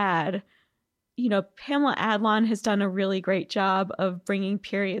a dad. You know, Pamela Adlon has done a really great job of bringing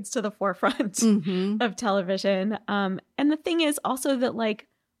periods to the forefront mm-hmm. of television. And the thing is also that like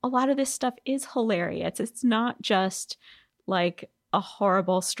a lot of this stuff is hilarious. It's not just like a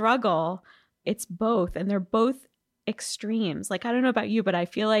horrible struggle. It's both. And they're both extremes. Like, I don't know about you, but I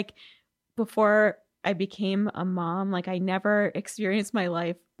feel like before I became a mom, like I never experienced my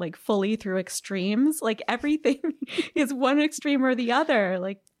life like fully through extremes. Like everything is one extreme or the other,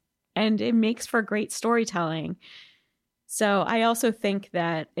 like, and it makes for great storytelling. So I also think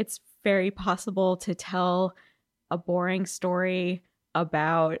that it's very possible to tell a boring story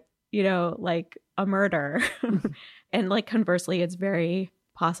about, you know, like a murder. And like conversely, it's very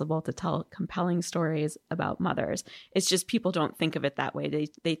possible to tell compelling stories about mothers. It's just people don't think of it that way.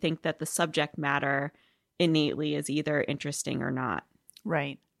 They think that the subject matter innately is either interesting or not.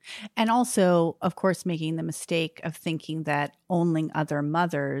 Right. And also, of course, making the mistake of thinking that only other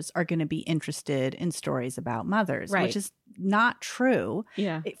mothers are going to be interested in stories about mothers, Right. which is not true.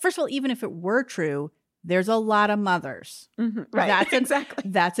 Yeah. First of all, even if it were true, there's a lot of mothers. Mm-hmm. Right. Exactly.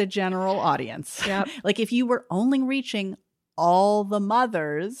 That's a general audience. Yep. Like if you were only reaching all the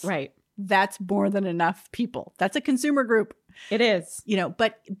mothers, Right. that's more than enough people. That's a consumer group. It is. You know,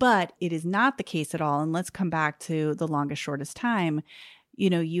 but it is not the case at all. And let's come back to the longest, shortest time. You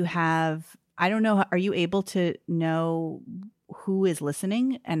know, you have, I don't know, are you able to know who is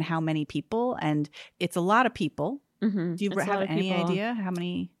listening and how many people? And it's a lot of people. Mm-hmm. Do you have any idea how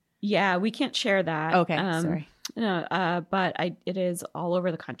many? Yeah, we can't share that. Okay, sorry. No, but it is all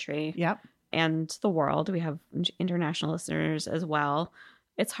over the country. Yep. And the world. We have international listeners as well.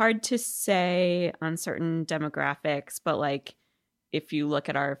 It's hard to say on certain demographics, but like if you look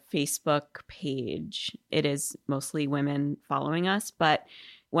at our Facebook page, it is mostly women following us. But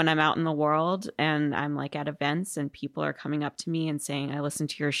when I'm out in the world and I'm like at events and people are coming up to me and saying, I listened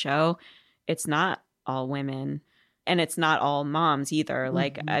to your show, it's not all women. And it's not all moms either. Mm-hmm.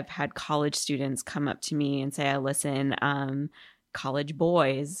 Like I've had college students come up to me and say, I listen, college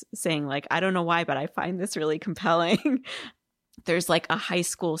boys saying like, I don't know why, but I find this really compelling. There's like a high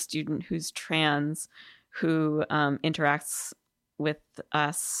school student who's trans who interacts with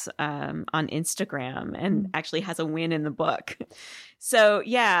us on Instagram and actually has a win in the book. So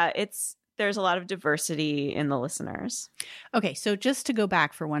yeah, there's a lot of diversity in the listeners. Okay, so just to go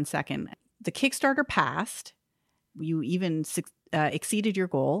back for 1 second, the Kickstarter passed. You even exceeded your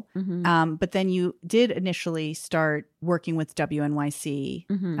goal. Mm-hmm. But then you did initially start working with WNYC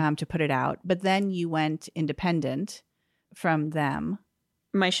mm-hmm. To put it out. But then you went independent from them.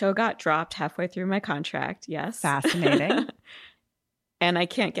 My show got dropped halfway through my contract. Yes. Fascinating. And I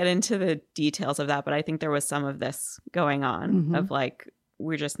can't get into the details of that, but I think there was some of this going on of like,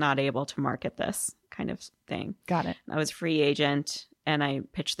 we're just not able to market this kind of thing. Got it. I was free agent and I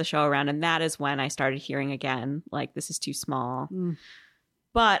pitched the show around. And that is when I started hearing again, like, this is too small.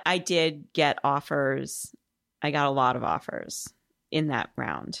 But I did get offers. I got a lot of offers in that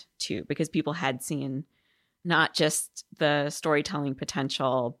round too, because people had seen not just the storytelling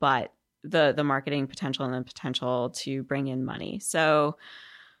potential, but the marketing potential and the potential to bring in money. So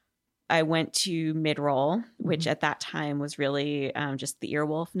I went to Midroll, which at that time was really just the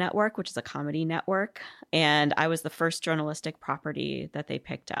Earwolf Network, which is a comedy network. And I was the first journalistic property that they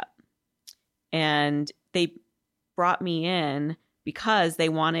picked up. And they brought me in because they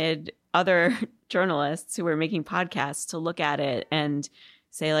wanted other journalists who were making podcasts to look at it and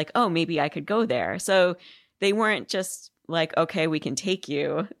say like, oh, maybe I could go there. So they weren't just like, okay, we can take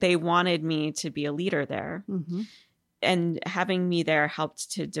you. They wanted me to be a leader there. And having me there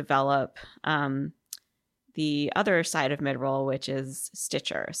helped to develop the other side of Midroll, which is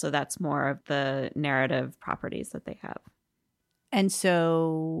Stitcher. So that's more of the narrative properties that they have. And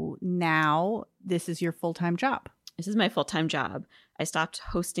so now this is your full-time job. This is my full-time job. I stopped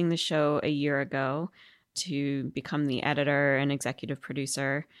hosting the show a year ago to become the editor and executive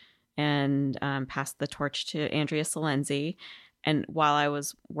producer and passed the torch to Andrea Salenzi. And while I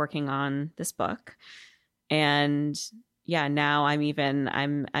was working on this book, and yeah, now I'm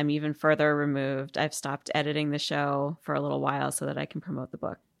even further removed. I've stopped editing the show for a little while so that I can promote the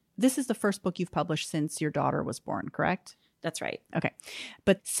book. This is the first book you've published since your daughter was born, correct? That's right. Okay.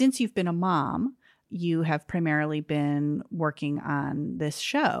 But since you've been a mom, you have primarily been working on this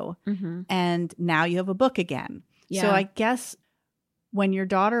show. And now you have a book again. Yeah. So I guess when your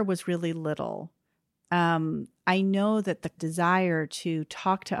daughter was really little, I know that the desire to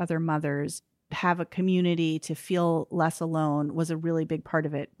talk to other mothers, have a community, to feel less alone was a really big part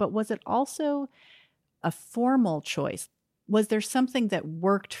of it. But was it also a formal choice? Was there something that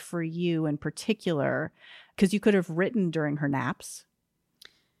worked for you in particular? Because you could have written during her naps.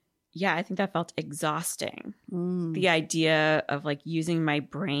 Yeah, I think that felt exhausting. The idea of like using my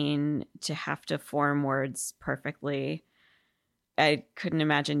brain to have to form words perfectly. I couldn't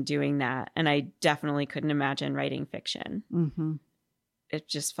imagine doing that. And I definitely couldn't imagine writing fiction. It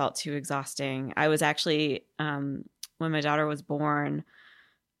just felt too exhausting. I was actually, when my daughter was born,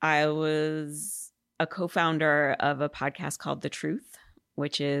 I was a co-founder of a podcast called The Truth,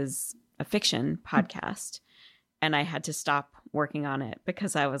 which is a fiction podcast. And I had to stop working on it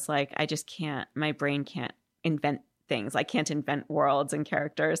because I was like, I just can't, my brain can't invent things. I can't invent worlds and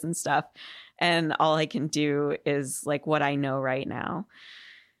characters and stuff. And all I can do is like what I know right now.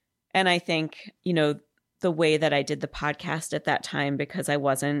 And I think, you know, the way that I did the podcast at that time, because I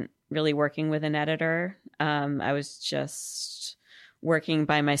wasn't really working with an editor, I was just working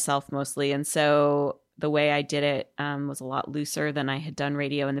by myself mostly. And so the way I did it was a lot looser than I had done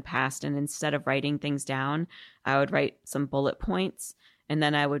radio in the past. And instead of writing things down, I would write some bullet points, and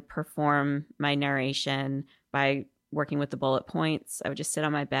then I would perform my narration by working with the bullet points. I would just sit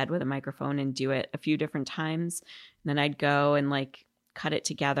on my bed with a microphone and do it a few different times. And then I'd go and like cut it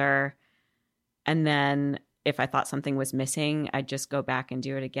together. And then if I thought something was missing, I'd just go back and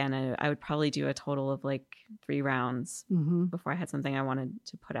do it again. And I would probably do a total of like 3 rounds before I had something I wanted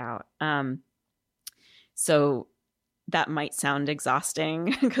to put out. So that might sound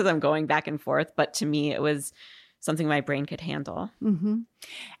exhausting because I'm going back and forth, but to me, it was something my brain could handle.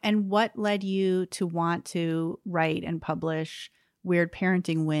 And what led you to want to write and publish Weird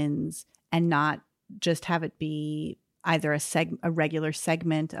Parenting Wins and not just have it be either a regular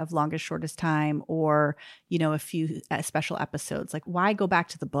segment of Longest Shortest Time or, you know, a few special episodes? Like, why go back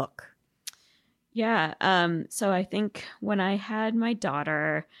to the book? Yeah. So I think when I had my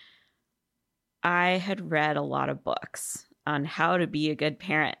daughter, I had read a lot of books on how to be a good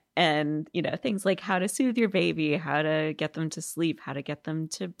parent, and, you know, things like how to soothe your baby, how to get them to sleep, how to get them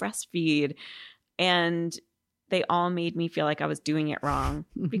to breastfeed. And they all made me feel like I was doing it wrong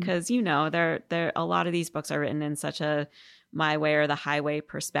because, you know, there a lot of these books are written in such a my way or the highway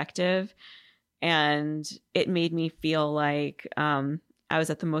perspective. And it made me feel like I was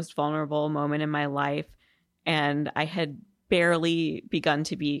at the most vulnerable moment in my life, and I had barely begun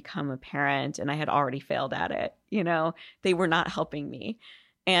to become a parent and I had already failed at it. You know, they were not helping me.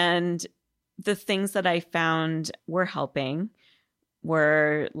 And the things that I found were helping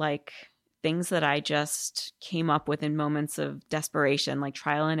were like things that I just came up with in moments of desperation, like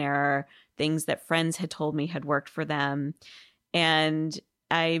trial and error, things that friends had told me had worked for them. And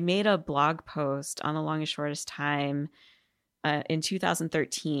I made a blog post on The Longest Shortest Time in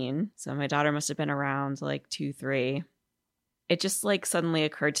 2013. So my daughter must have been around like 2, 3. It just like suddenly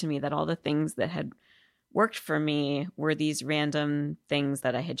occurred to me that all the things that had worked for me were these random things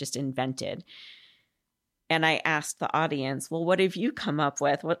that I had just invented. And I asked the audience, well, what have you come up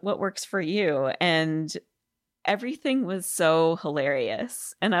with? What works for you? And everything was so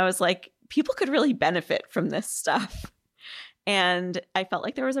hilarious. And I was like, people could really benefit from this stuff. And I felt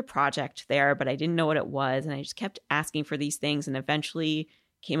like there was a project there, but I didn't know what it was. And I just kept asking for these things and eventually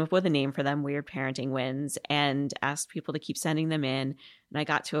came up with a name for them, Weird Parenting Wins, and asked people to keep sending them in. And I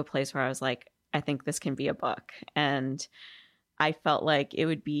got to a place where I was like, I think this can be a book. And I felt like it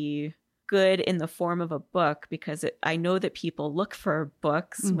would be good in the form of a book because I know that people look for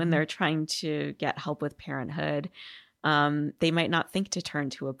books when they're trying to get help with parenthood. They might not think to turn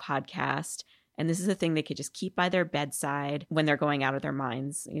to a podcast. And this is a thing they could just keep by their bedside when they're going out of their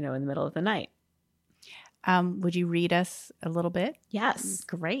minds, you know, in the middle of the night. Would you read us a little bit? Yes.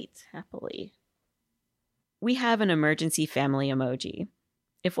 Great. Happily. We have an emergency family emoji.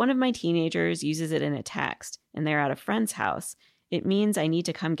 If one of my teenagers uses it in a text and they're at a friend's house, it means I need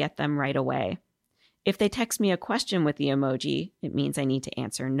to come get them right away. If they text me a question with the emoji, it means I need to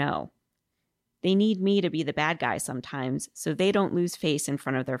answer no. They need me to be the bad guy sometimes so they don't lose face in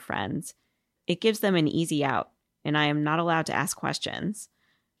front of their friends. It gives them an easy out, and I am not allowed to ask questions.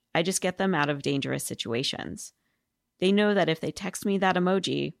 I just get them out of dangerous situations. They know that if they text me that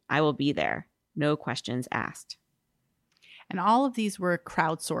emoji, I will be there. No questions asked. And all of these were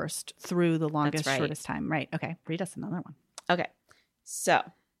crowdsourced through The Longest That's right. Shortest Time. Right. Okay. Read us another one. Okay. So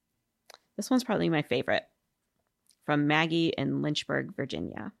this one's probably my favorite. From Maggie in Lynchburg,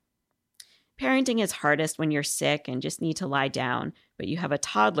 Virginia. Parenting is hardest when you're sick and just need to lie down, but you have a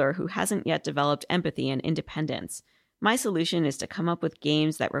toddler who hasn't yet developed empathy and independence. My solution is to come up with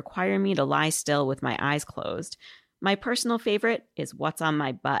games that require me to lie still with my eyes closed. My personal favorite is What's on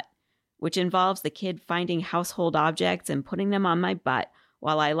My Butt, which involves the kid finding household objects and putting them on my butt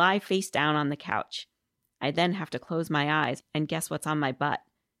while I lie face down on the couch. I then have to close my eyes and guess what's on my butt.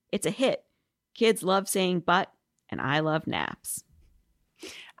 It's a hit. Kids love saying butt, and I love naps.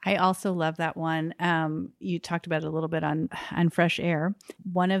 I also love that one. You talked about it a little bit on Fresh Air.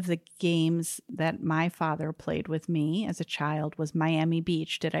 One of the games that my father played with me as a child was Miami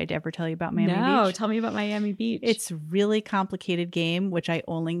Beach. Did I ever tell you about Miami Beach? No, tell me about Miami Beach. It's a really complicated game, which I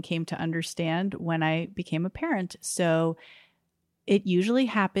only came to understand when I became a parent. So it usually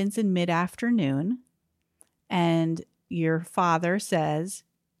happens in mid-afternoon, and your father says,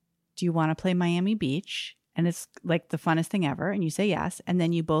 do you want to play Miami Beach? And it's like the funnest thing ever. And you say yes. And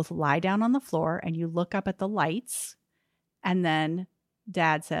then you both lie down on the floor and you look up at the lights. And then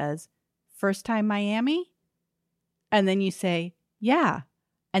dad says, first time Miami? And then you say, yeah.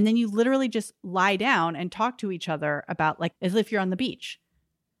 And then you literally just lie down and talk to each other about like as if you're on the beach.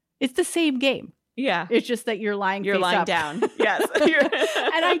 It's the same game. Yeah. It's just that you're lying down. Yes.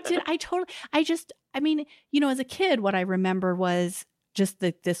 I mean, as a kid, what I remember was just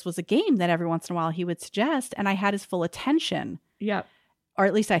that this was a game that every once in a while he would suggest, and I had his full attention. Yep. Or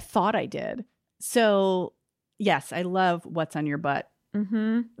at least I thought I did. So yes, I love What's on Your Butt.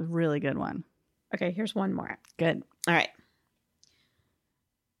 Mm-hmm. Really good one. Okay, here's one more. Good. All right.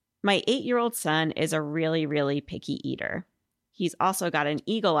 My 8-year-old son is a really, really picky eater. He's also got an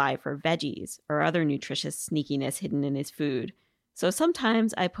eagle eye for veggies or other nutritious sneakiness hidden in his food. So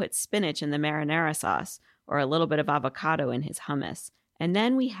sometimes I put spinach in the marinara sauce or a little bit of avocado in his hummus. And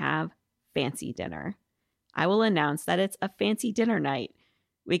then we have fancy dinner. I will announce that it's a fancy dinner night.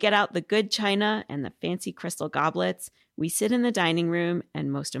 We get out the good china and the fancy crystal goblets. We sit in the dining room,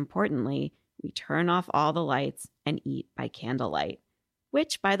 and most importantly, we turn off all the lights and eat by candlelight,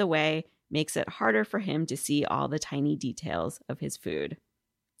 which, by the way, makes it harder for him to see all the tiny details of his food.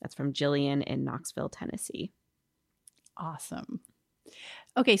 That's from Jillian in Knoxville, Tennessee. Awesome.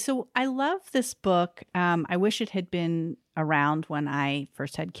 Okay, so I love this book. I wish it had been around when I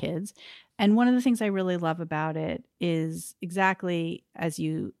first had kids. And one of the things I really love about it is exactly as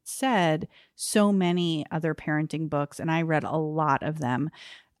you said, so many other parenting books, and I read a lot of them,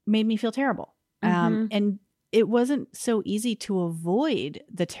 made me feel terrible. And it wasn't so easy to avoid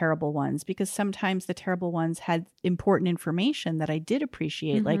the terrible ones because sometimes the terrible ones had important information that I did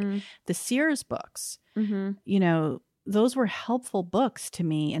appreciate, like the Sears books. Those were helpful books to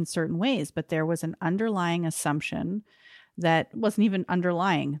me in certain ways, but there was an underlying assumption that wasn't even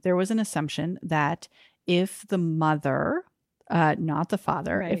underlying. There was an assumption that if the mother, not the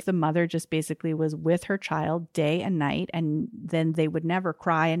father, right. If the mother just basically was with her child day and night, and then they would never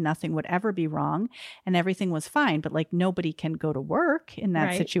cry and nothing would ever be wrong and everything was fine, but like nobody can go to work in that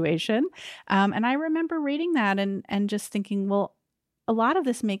right. situation. And I remember reading that and just thinking, well, a lot of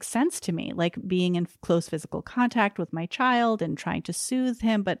this makes sense to me, like being in close physical contact with my child and trying to soothe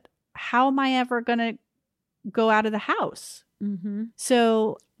him. But how am I ever going to go out of the house?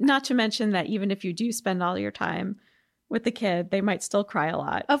 So, not to mention that even if you do spend all your time with the kid, they might still cry a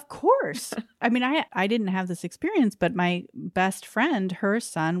lot. Of course. I mean, I didn't have this experience, but my best friend, her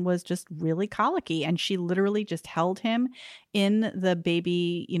son was just really colicky, and she literally just held him in the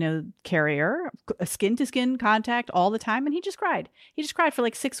baby, carrier, skin to skin contact all the time. And he just cried. He just cried for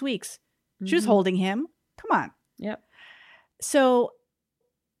like 6 weeks. She was holding him. Come on. Yep. So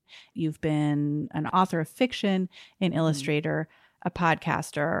you've been an author of fiction, an illustrator, a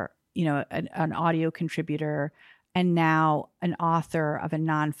podcaster, an audio contributor, and now an author of a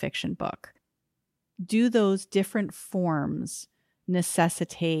nonfiction book. Do those different forms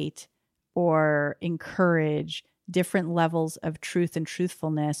necessitate or encourage different levels of truth and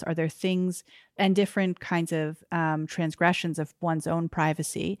truthfulness? Are there things and different kinds of transgressions of one's own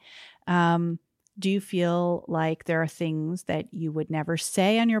privacy? Do you feel like there are things that you would never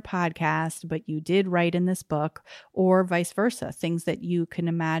say on your podcast, but you did write in this book, or vice versa, things that you can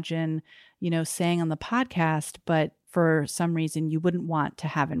imagine, saying on the podcast, but for some reason you wouldn't want to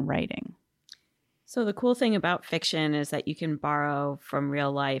have in writing? So the cool thing about fiction is that you can borrow from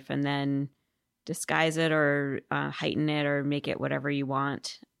real life and then disguise it or heighten it or make it whatever you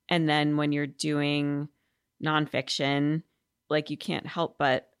want. And then when you're doing nonfiction, like you can't help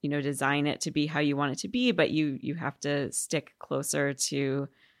but, design it to be how you want it to be, but you have to stick closer to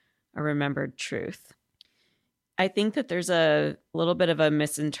a remembered truth. I think that there's a little bit of a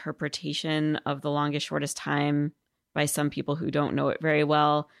misinterpretation of The Longest Shortest Time by some people who don't know it very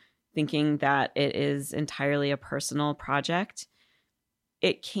well, thinking that it is entirely a personal project.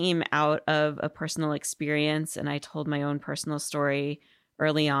 It came out of a personal experience, and I told my own personal story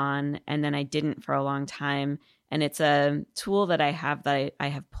early on, and then I didn't for a long time. And it's a tool that I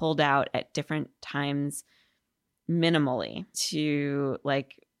have pulled out at different times minimally to,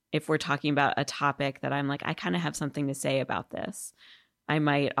 like, if we're talking about a topic that I'm like, I kind of have something to say about this, I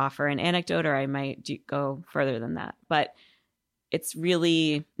might offer an anecdote or I might go further than that. But it's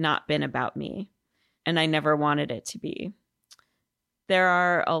really not been about me, and I never wanted it to be. There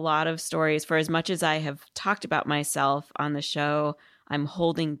are a lot of stories. For as much as I have talked about myself on the show, I'm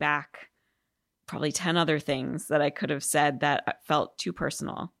holding back probably 10 other things that I could have said that felt too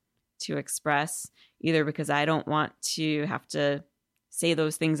personal to express, either because I don't want to have to say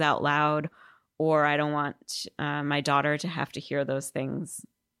those things out loud, or I don't want my daughter to have to hear those things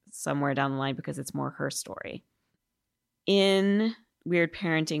somewhere down the line because it's more her story. In Weird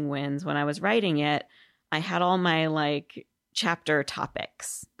Parenting Wins, when I was writing it, I had all my chapter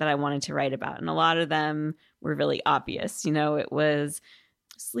topics that I wanted to write about. And a lot of them were really obvious. It was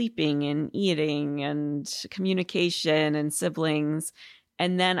sleeping and eating and communication and siblings.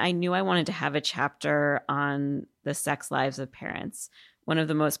 And then I knew I wanted to have a chapter on the sex lives of parents. One of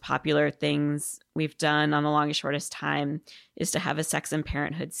the most popular things we've done on The Longest Shortest Time is to have a sex and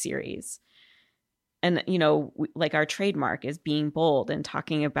parenthood series. And, like our trademark is being bold and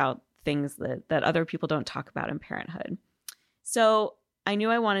talking about things that other people don't talk about in parenthood. So I knew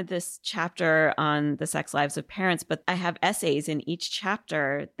I wanted this chapter on the sex lives of parents, but I have essays in each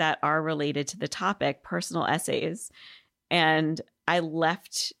chapter that are related to the topic, personal essays. And I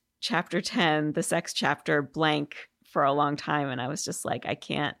left chapter 10, the sex chapter, blank for a long time. And I was just like, I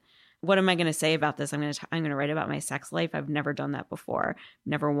can't. What am I going to say about this? I'm going to write about my sex life. I've never done that before.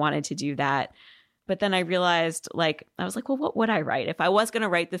 Never wanted to do that. But then I realized, I was like, well, what would I write? If I was going to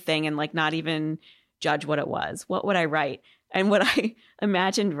write the thing and not even judge what it was, what would I write? And what I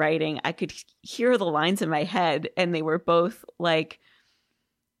imagined writing, I could hear the lines in my head, and they were both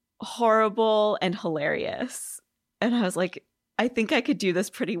horrible and hilarious. And I was like, I think I could do this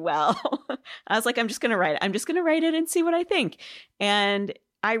pretty well. I was like, I'm just going to write it. I'm just going to write it and see what I think. And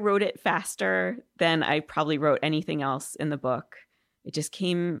I wrote it faster than I probably wrote anything else in the book. It just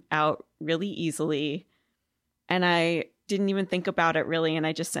came out really easily. And I didn't even think about it really. And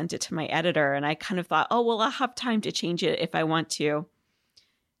I just sent it to my editor. And I kind of thought, oh, well, I'll have time to change it if I want to.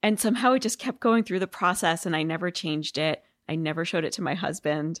 And somehow it just kept going through the process, and I never changed it. I never showed it to my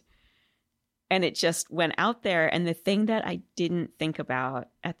husband. And it just went out there. And the thing that I didn't think about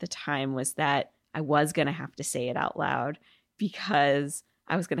at the time was that I was going to have to say it out loud, because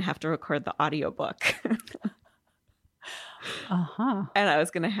I was going to have to record the audiobook. And I was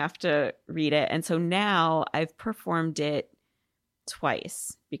going to have to read it. And so now I've performed it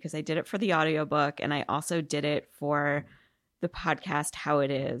twice, because I did it for the audiobook, and I also did it for the podcast How It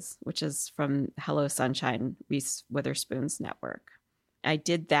Is, which is from Hello Sunshine, Reese Witherspoon's network. I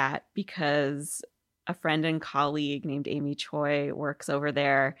did that because a friend and colleague named Amy Choi works over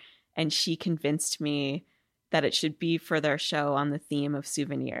there, and she convinced me that it should be for their show on the theme of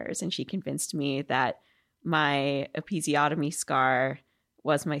souvenirs. And she convinced me that my episiotomy scar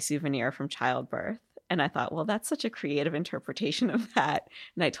was my souvenir from childbirth. And I thought, well, that's such a creative interpretation of that.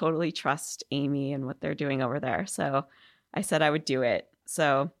 And I totally trust Amy and what they're doing over there. So I said I would do it.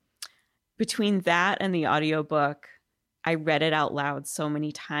 So between that and the audiobook, I read it out loud so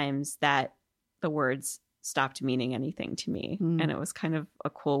many times that the words stopped meaning anything to me. And it was kind of a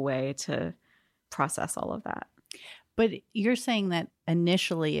cool way to process all of that. But you're saying that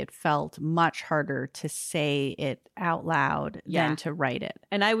initially it felt much harder to say it out loud than to write it.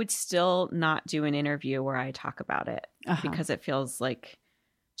 And I would still not do an interview where I talk about it because it feels like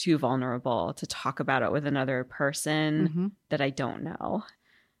too vulnerable to talk about it with another person that I don't know,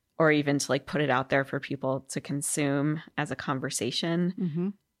 or even to put it out there for people to consume as a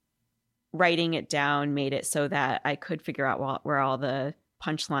conversation. Writing it down made it so that I could figure out where all the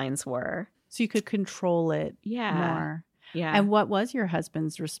punchlines were. So you could control it more. Yeah. And what was your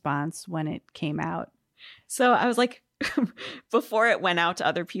husband's response when it came out? So I was like, before it went out to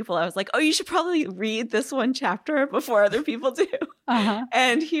other people, I was like, oh, you should probably read this one chapter before other people do.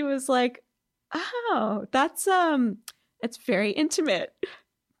 And he was like, oh, that's it's very intimate.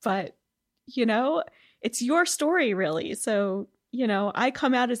 But, it's your story, really. So, I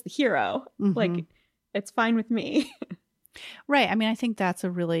come out as the hero. It's fine with me. Right. I mean, I think that's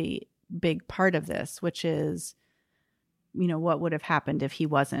a really big part of this, which is, what would have happened if he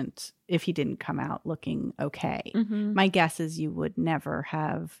didn't come out looking okay. My guess is you would never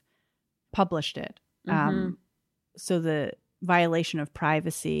have published it. So the violation of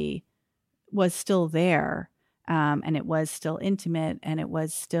privacy was still there, and it was still intimate, and it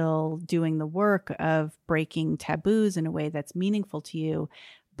was still doing the work of breaking taboos in a way that's meaningful to you.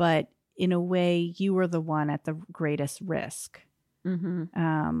 But in a way, you were the one at the greatest risk.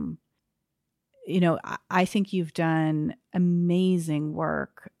 I think you've done amazing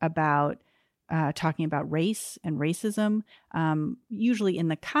work about talking about race and racism, usually in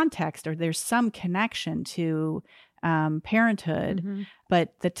the context, or there's some connection to parenthood,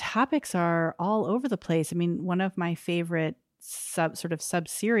 but the topics are all over the place. I mean, one of my favorite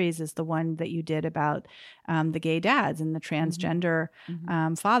sub-series is the one that you did about the gay dads and the transgender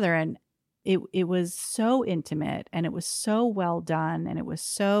father. And it was so intimate, and it was so well done, and it was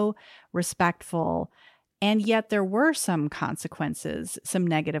so respectful. And yet there were some consequences, some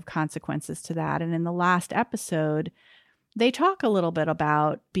negative consequences to that. And in the last episode, they talk a little bit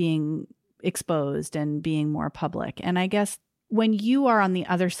about being exposed and being more public. And I guess when you are on the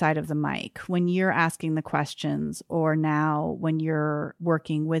other side of the mic, when you're asking the questions, or now when you're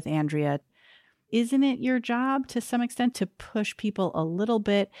working with Andrea, isn't it your job to some extent to push people a little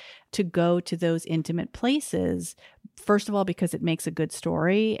bit to go to those intimate places? First of all, because it makes a good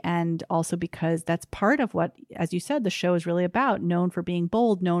story, and also because that's part of what, as you said, the show is really about, known for being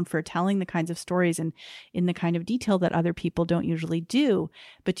bold, known for telling the kinds of stories and in the kind of detail that other people don't usually do.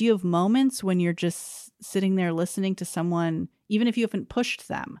 But do you have moments when you're just sitting there listening to someone, even if you haven't pushed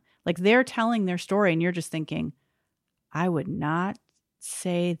them, like they're telling their story and you're just thinking, I would not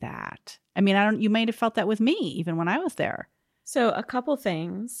say that? I mean, you might have felt that with me even when I was there. So a couple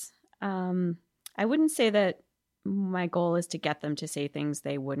things. I wouldn't say that my goal is to get them to say things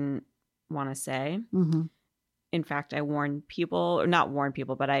they wouldn't want to say. Mm-hmm. In fact, I warn people, or not warn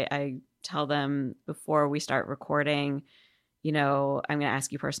people, but I tell them before we start recording, I'm going to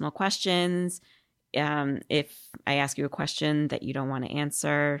ask you personal questions. If I ask you a question that you don't want to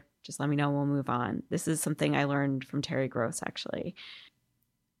answer, just let me know. We'll move on. This is something I learned from Terry Gross, actually.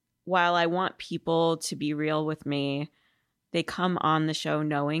 While I want people to be real with me, they come on the show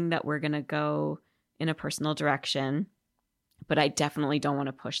knowing that we're going to go in a personal direction, but I definitely don't want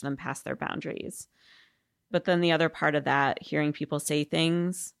to push them past their boundaries. But then the other part of that, hearing people say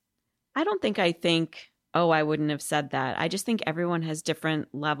things, I think, oh, I wouldn't have said that. I just think everyone has different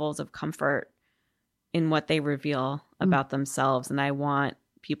levels of comfort in what they reveal about themselves. And I want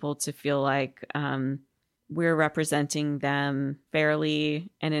people to feel like we're representing them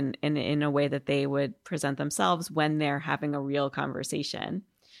fairly and in a way that they would present themselves when they're having a real conversation.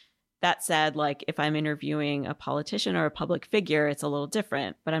 That said, like if I'm interviewing a politician or a public figure, it's a little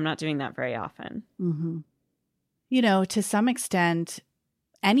different, but I'm not doing that very often. Mm-hmm. To some extent,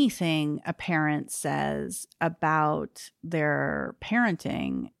 anything a parent says about their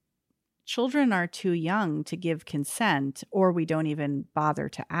parenting, children are too young to give consent, or we don't even bother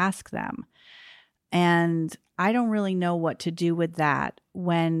to ask them. And I don't really know what to do with that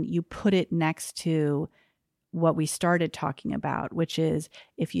when you put it next to what we started talking about, which is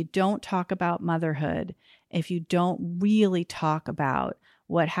if you don't talk about motherhood, if you don't really talk about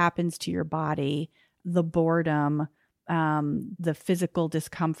what happens to your body, the boredom, the physical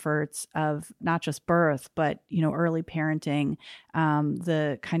discomforts of not just birth, but, early parenting,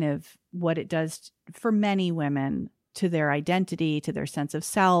 the kind of what it does for many women to their identity, to their sense of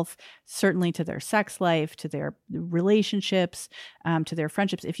self, certainly to their sex life, to their relationships, to their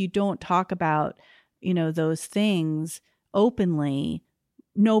friendships. If you don't talk about, those things openly,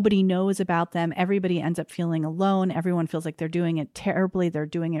 nobody knows about them. Everybody ends up feeling alone. Everyone feels like they're doing it terribly. They're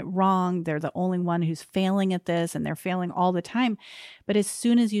doing it wrong. They're the only one who's failing at this, and they're failing all the time. But as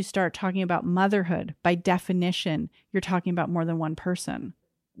soon as you start talking about motherhood, by definition, you're talking about more than one person.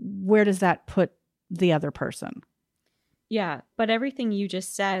 Where does that put the other person? Yeah, but everything you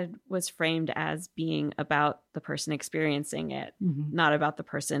just said was framed as being about the person experiencing it, not about the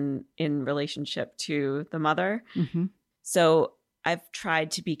person in relationship to the mother. Mm-hmm. So I've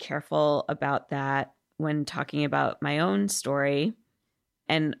tried to be careful about that when talking about my own story.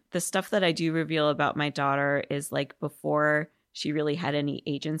 And the stuff that I do reveal about my daughter is like before she really had any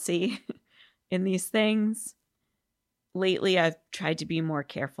agency in these things. Lately, I've tried to be more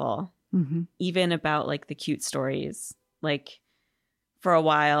careful, even about like the cute stories. Like for a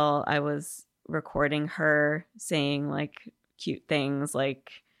while, I was recording her saying like cute things like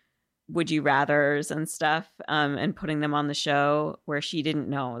would you rathers and stuff, and putting them on the show where she didn't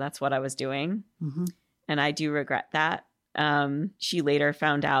know that's what I was doing. Mm-hmm. And I do regret that. She later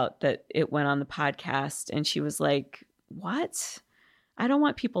found out that it went on the podcast and she was like, what? I don't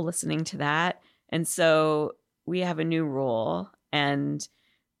want people listening to that. And so we have a new rule, and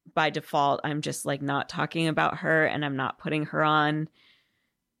by default, I'm just like not talking about her and I'm not putting her on.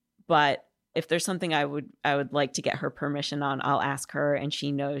 But if there's something I would like to get her permission on, I'll ask her, and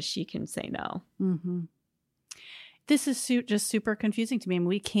she knows she can say no. Mm-hmm. This is just super confusing to me. I mean,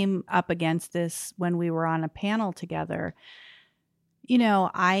 we came up against this when we were on a panel together.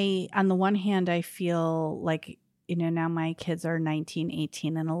 On the one hand, I feel like, now my kids are 19,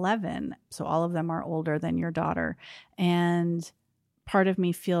 18, and 11. So all of them are older than your daughter. And part of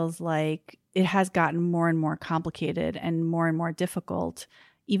me feels like it has gotten more and more complicated and more difficult,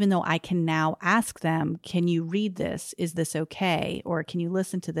 even though I can now ask them, can you read this? Is this okay? Or can you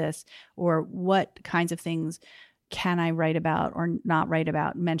listen to this? Or what kinds of things can I write about or not write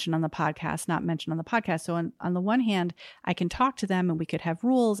about, mention on the podcast, not mention on the podcast? So on the one hand, I can talk to them and we could have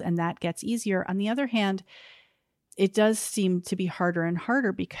rules and that gets easier. On the other hand, it does seem to be harder and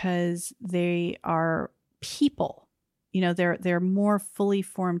harder because they are people. They're more fully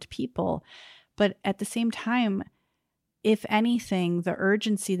formed people. But at the same time, if anything, the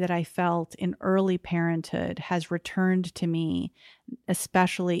urgency that I felt in early parenthood has returned to me,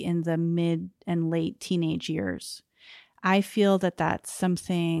 especially in the mid and late teenage years. I feel that that's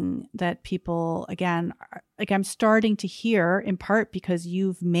something that people, again, like I'm starting to hear, in part because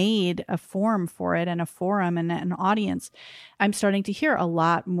you've made a forum for it and a forum and an audience. I'm starting to hear a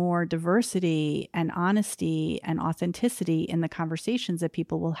lot more diversity and honesty and authenticity in the conversations that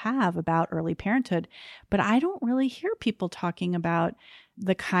people will have about early parenthood. But I don't really hear people talking about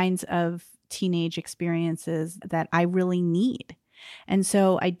the kinds of teenage experiences that I really need. And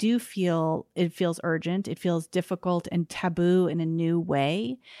so I do feel it feels urgent. It feels difficult and taboo in a new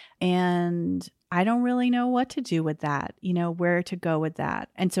way. And I don't really know what to do with that, where to go with that.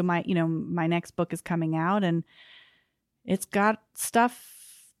 And so my next book is coming out, and it's got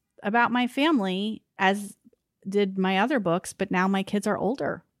stuff about my family, as did my other books, but now my kids are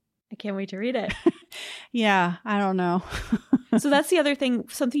older. I can't wait to read it. Yeah, I don't know. So that's the other thing.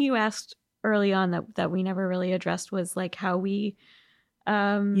 Something you asked early on that we never really addressed was like how we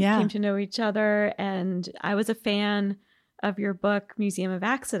came to know each other. And I was a fan of your book, Museum of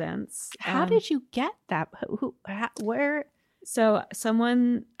Accidents. How did you get that? Where? So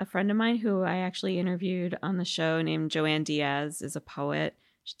a friend of mine who I actually interviewed on the show named Joanne Diaz is a poet.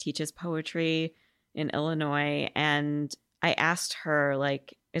 She teaches poetry in Illinois. And I asked her,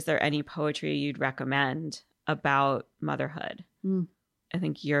 like, is there any poetry you'd recommend about motherhood? I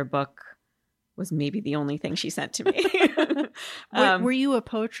think your book was maybe the only thing she sent to me. Were you a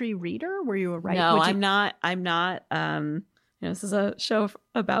poetry reader? Were you a writer? No, I'm not. This is a show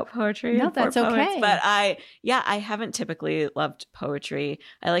about poetry. No, that's poets, okay. But I haven't typically loved poetry.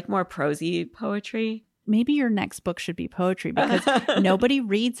 I like more prosy poetry. Maybe your next book should be poetry, because nobody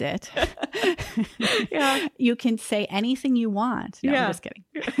reads it. Yeah. You can say anything you want. No, I'm just kidding.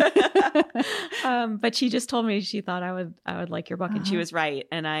 But she just told me she thought I would like your book, and she was right.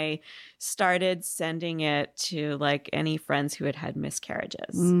 And I started sending it to like any friends who had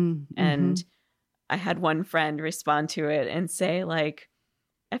miscarriages. And I had one friend respond to it and say, like,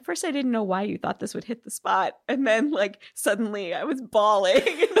 at first I didn't know why you thought this would hit the spot. And then like suddenly I was bawling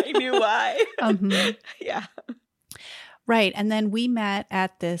and I knew why. Yeah. Right. And then we met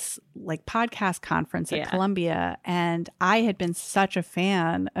at this like podcast conference at Columbia, and I had been such a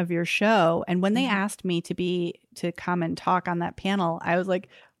fan of your show. And when they asked me to come and talk on that panel, I was like,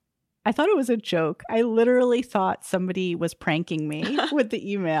 I thought it was a joke. I literally thought somebody was pranking me with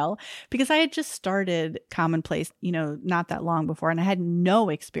the email, because I had just started Commonplace, not that long before, and I had no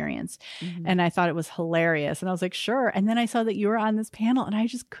experience. And I thought it was hilarious. And I was like, sure. And then I saw that you were on this panel, and I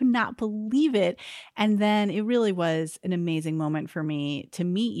just could not believe it. And then it really was an amazing moment for me to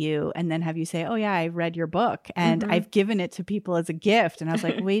meet you and then have you say, oh yeah, I read your book and I've given it to people as a gift. And I was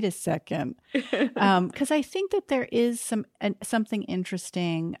like, wait a second. Because I think that there is something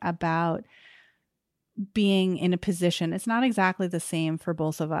interesting about being in a position. It's not exactly the same for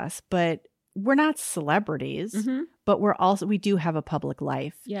both of us, but we're not celebrities, but we do have a public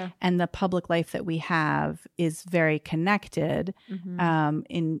life. Yeah. And the public life that we have is very connected,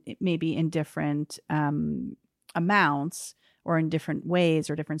 in maybe in different amounts or in different ways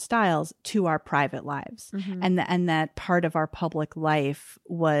or different styles to our private lives. And that part of our public life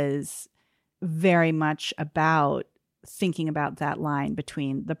was very much about thinking about that line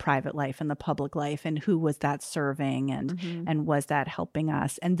between the private life and the public life, and who was that serving, and was that helping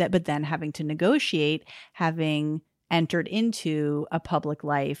us, but then having to negotiate, having entered into a public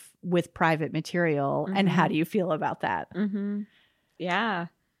life with private material. And how do you feel about that? Yeah.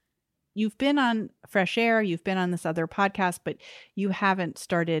 You've been on Fresh Air, you've been on this other podcast, but you haven't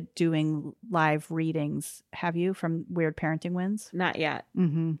started doing live readings, have you, from Weird Parenting Wins? Not yet.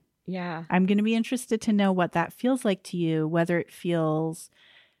 Yeah. I'm going to be interested to know what that feels like to you, whether it feels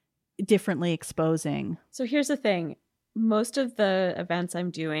differently exposing. So here's the thing. Most of the events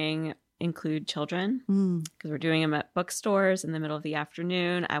I'm doing include children, because we're doing them at bookstores in the middle of the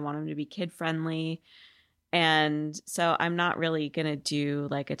afternoon. I want them to be kid friendly. And so I'm not really going to do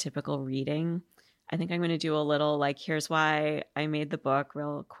like a typical reading. I think I'm going to do a little like, here's why I made the book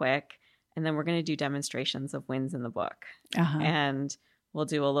real quick. And then we're going to do demonstrations of wins in the book. And we'll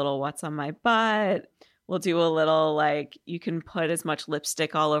do a little what's on my butt. We'll do a little like, you can put as much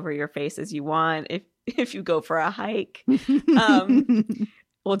lipstick all over your face as you want if you go for a hike.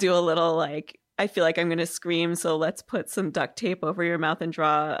 We'll do a little like, I feel like I'm going to scream, so let's put some duct tape over your mouth and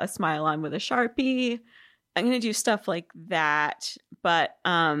draw a smile on with a Sharpie. I'm going to do stuff like that, but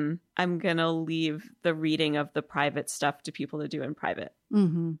I'm going to leave the reading of the private stuff to people to do in private.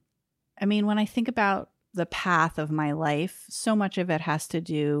 I mean, when I think about the path of my life, so much of it has to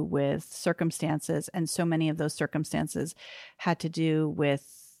do with circumstances, and so many of those circumstances had to do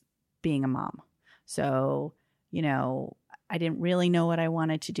with being a mom. So, I didn't really know what I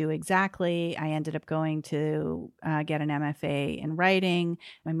wanted to do exactly. I ended up going to get an MFA in writing.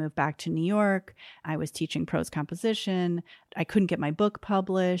 I moved back to New York. I was teaching prose composition. I couldn't get my book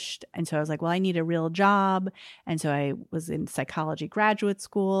published. And so I was like, well, I need a real job. And so I was in psychology graduate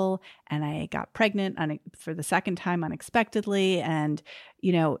school, and I got pregnant for the second time unexpectedly. And,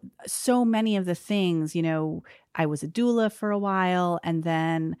 so many of the things, I was a doula for a while. And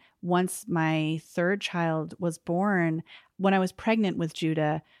then once my third child was born, when I was pregnant with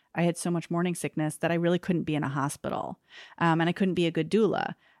Judah, I had so much morning sickness that I really couldn't be in a hospital, and I couldn't be a good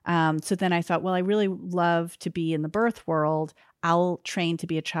doula. So then I thought, well, I really love to be in the birth world. I'll train to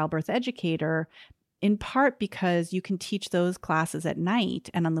be a childbirth educator, in part because you can teach those classes at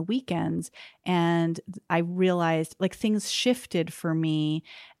night and on the weekends. And I realized things shifted for me,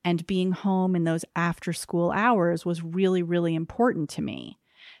 and being home in those after school hours was really, really important to me.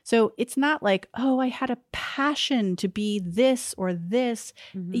 So it's not like, oh, I had a passion to be this or this.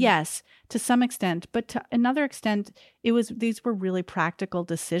 Mm-hmm. Yes, to some extent, but to another extent, these were really practical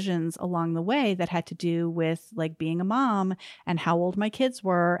decisions along the way that had to do with being a mom and how old my kids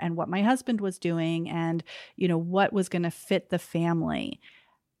were and what my husband was doing and, what was going to fit the family.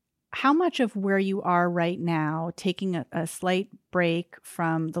 How much of where you are right now, taking a slight break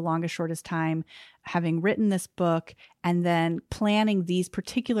from The Longest Shortest Time, having written this book, and then planning these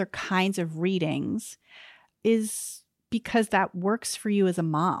particular kinds of readings, is because that works for you as a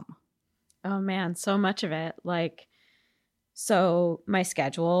mom? Oh man, so much of it. So my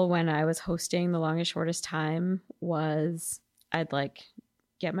schedule when I was hosting The Longest Shortest Time was I'd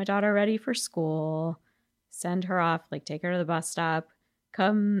get my daughter ready for school, send her off, take her to the bus stop,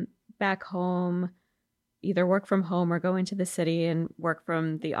 come back home, either work from home or go into the city and work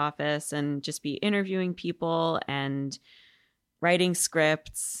from the office and just be interviewing people and writing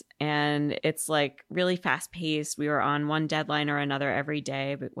scripts. And it's really fast paced. We were on one deadline or another every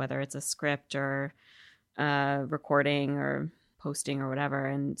day, but whether it's a script or recording or posting or whatever.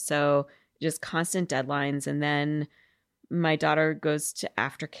 And so just constant deadlines. And then my daughter goes to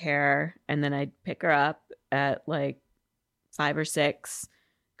aftercare, and then I'd pick her up at 5 or 6,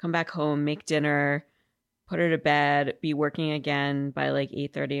 come back home, make dinner, put her to bed, be working again by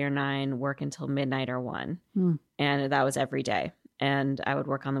 8:30 or 9, work until midnight or 1. And that was every day. And I would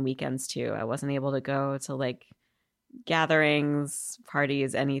work on the weekends too. I wasn't able to go to gatherings,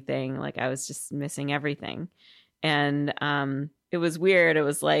 parties, anything. I was just missing everything. And it was weird. It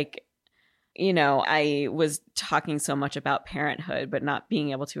was I was talking so much about parenthood, but not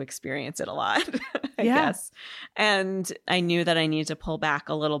being able to experience it a lot, I guess. And I knew that I needed to pull back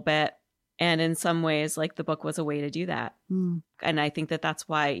a little bit. And in some ways, the book was a way to do that. And I think that that's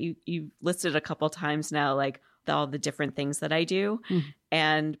why you listed a couple times now, all the different things that I do.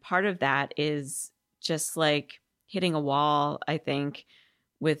 And part of that is just hitting a wall, I think,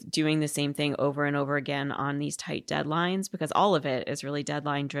 with doing the same thing over and over again on these tight deadlines, because all of it is really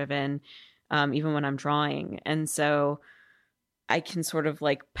deadline driven. Even when I'm drawing. And so I can sort of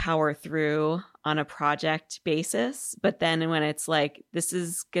power through on a project basis. But then when it's this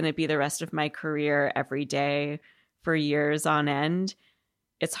is going to be the rest of my career every day for years on end,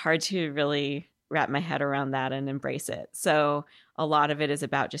 it's hard to really wrap my head around that and embrace it. So a lot of it is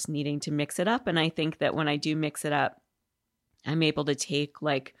about just needing to mix it up. And I think that when I do mix it up, I'm able to take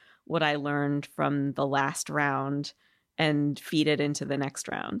what I learned from the last round and feed it into the next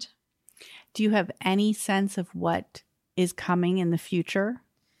round. Do you have any sense of what is coming in the future?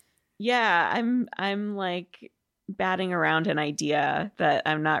 Yeah, I'm batting around an idea that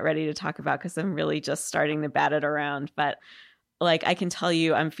I'm not ready to talk about because I'm really just starting to bat it around. But I can tell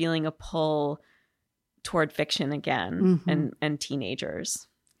you, I'm feeling a pull toward fiction again and teenagers.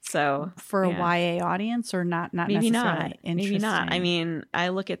 So for a YA audience, or not maybe necessarily? Maybe not. I mean, I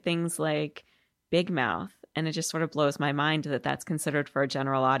look at things like Big Mouth, and it just sort of blows my mind that that's considered for a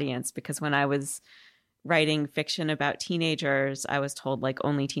general audience, because when I was writing fiction about teenagers, I was told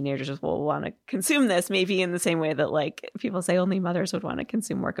only teenagers will want to consume this, maybe in the same way that people say only mothers would want to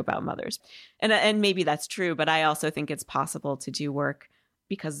consume work about mothers. And maybe that's true, but I also think it's possible to do work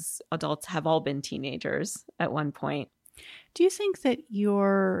because adults have all been teenagers at one point. Do you think that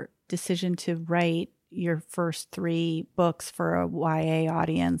your decision to write your first 3 books for a YA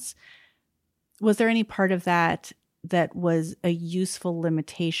audience, was there any part of that was a useful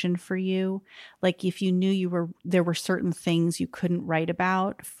limitation for you? If you knew there were certain things you couldn't write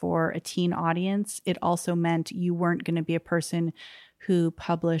about for a teen audience, it also meant you weren't going to be a person who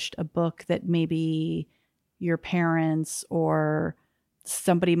published a book that maybe your parents or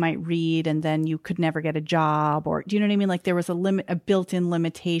somebody might read and then you could never get a job, or do you know what I mean? Like there was a built-in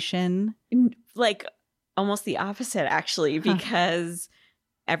limitation. Like almost the opposite, actually, because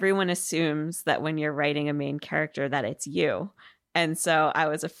everyone assumes that when you're writing a main character that it's you. And so I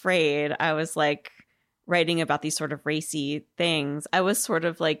was afraid. I was like writing about these sort of racy things. I was sort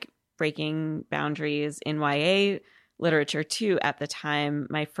of like breaking boundaries in YA literature too. At the time,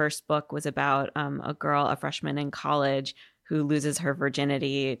 my first book was about a girl, a freshman in college, who loses her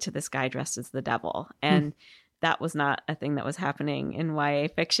virginity to this guy dressed as the devil. And that was not a thing that was happening in YA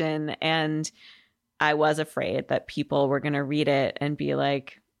fiction. And I was afraid that people were going to read it and be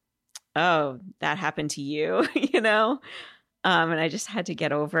like, oh, that happened to you, you know? And I just had to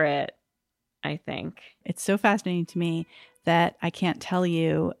get over it, I think. It's so fascinating to me that I Can't Tell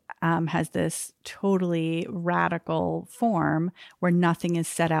You has this totally radical form where nothing is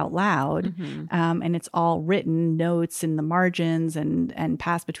said out loud, and it's all written, notes in the margins and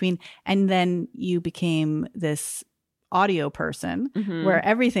passed between. And then you became this audio person where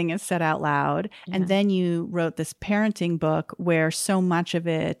everything is said out loud. Yeah. And then you wrote this parenting book where so much of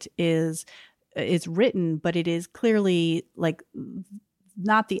it is written, but it is clearly like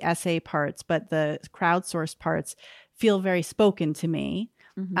not the essay parts, but the crowdsourced parts feel very spoken to me.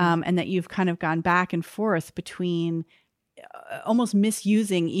 And that you've kind of gone back and forth between almost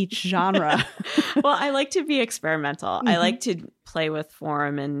misusing each genre. Well, I like to be experimental. I like to play with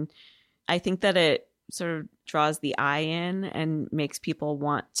form. And I think that it sort of draws the eye in and makes people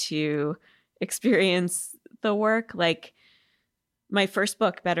want to experience the work. Like my first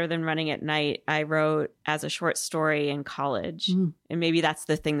book, Better Than Running at Night, I wrote as a short story in college. And maybe that's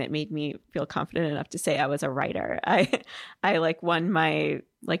the thing that made me feel confident enough to say I was a writer. I like won my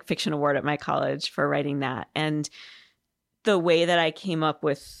like fiction award at my college for writing that. And the way that I came up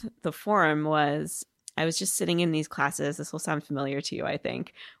with the form was I was just sitting in these classes. This will sound familiar to you, I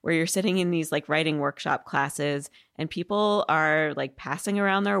think, where you're sitting in these like writing workshop classes and people are like passing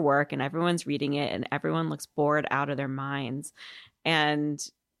around their work and everyone's reading it and everyone looks bored out of their minds. And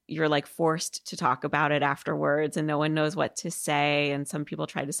you're like forced to talk about it afterwards and no one knows what to say. And some people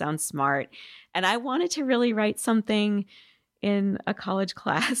try to sound smart. And I wanted to really write something in a college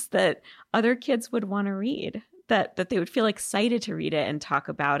class that other kids would want to read, that they would feel excited to read it and talk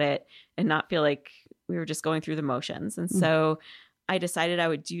about it and not feel like we were just going through the motions. And so I decided I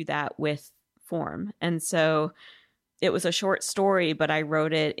would do that with form. And so it was a short story, but I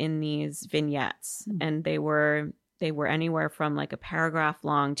wrote it in these vignettes and they were anywhere from like a paragraph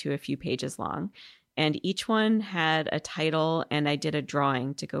long to a few pages long. And each one had a title and I did a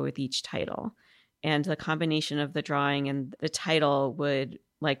drawing to go with each title. And the combination of the drawing and the title would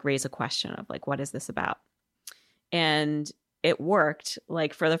like raise a question of like, what is this about? And it worked.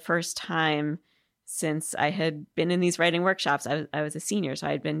 Like for the first time since I had been in these writing workshops, I was a senior. So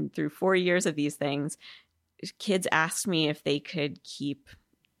I had been through 4 years of these things. Kids asked me if they could keep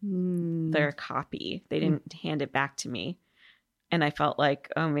their copy. They didn't hand it back to me. And I felt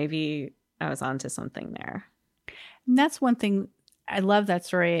like, oh, maybe I was onto something there. And that's one thing. I love that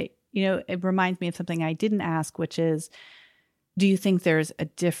story. You know, it reminds me of something I didn't ask, which is, do you think there's a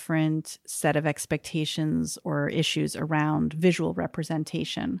different set of expectations or issues around visual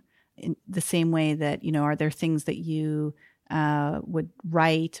representation in the same way that, you know, are there things that you would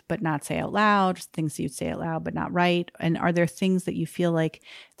write but not say out loud, things that you'd say out loud but not write? And are there things that you feel like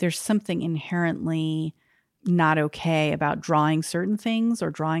there's something inherently not okay about drawing certain things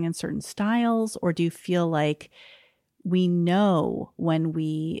or drawing in certain styles? Or do you feel like we know when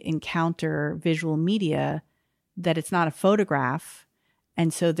we encounter visual media that it's not a photograph,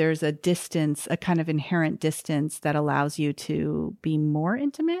 and so there's a distance, a kind of inherent distance that allows you to be more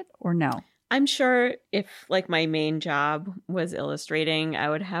intimate, or no? I'm sure if like my main job was illustrating, I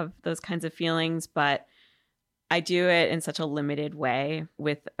would have those kinds of feelings, but I do it in such a limited way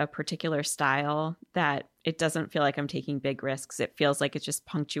with a particular style that it doesn't feel like I'm taking big risks. It feels like it's just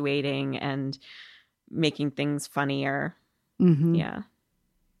punctuating and making things funnier. Yeah.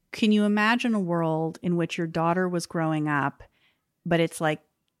 Can you imagine a world in which your daughter was growing up, but it's like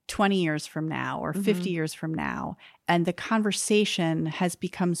 20 years from now or 50 years from now, and the conversation has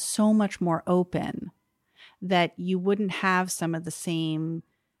become so much more open that you wouldn't have some of the same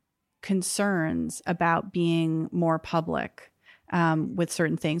concerns about being more public with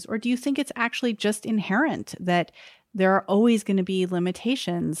certain things? Or do you think it's actually just inherent that there are always going to be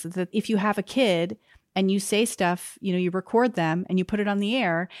limitations, that if you have a kid and you say stuff, you know, you record them and you put it on the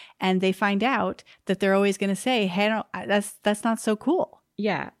air and they find out, that they're always going to say, hey, no, that's not so cool?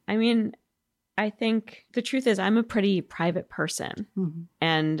 Yeah. I mean, I think the truth is I'm a pretty private person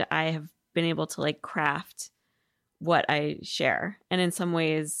and I have been able to like craft what I share. And in some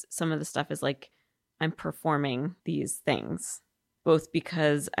ways, some of the stuff is like I'm performing these things, both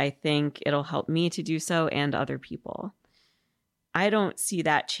because I think it'll help me to do so and other people. I don't see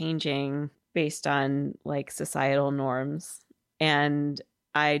that changing based on like societal norms. And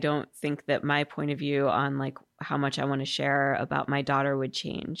I don't think that my point of view on like how much I want to share about my daughter would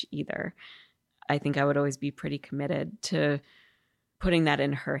change either. I think I would always be pretty committed to putting that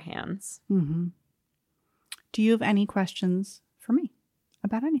in her hands. Mm-hmm. Do you have any questions for me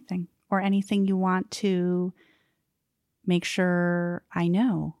about anything or anything you want to make sure I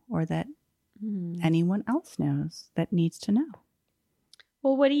know or that anyone else knows that needs to know?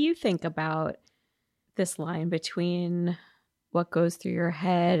 Well, what do you think about this line between what goes through your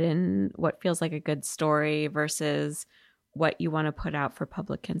head and what feels like a good story versus what you want to put out for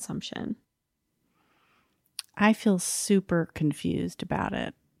public consumption? I feel super confused about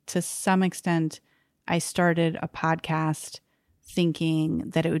it. To some extent, I started a podcast thinking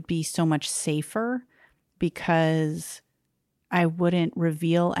that it would be so much safer because I wouldn't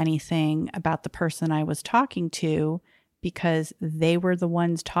reveal anything about the person I was talking to because they were the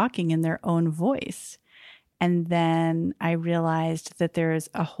ones talking in their own voice. And then I realized that there's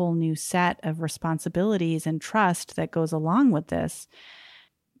a whole new set of responsibilities and trust that goes along with this.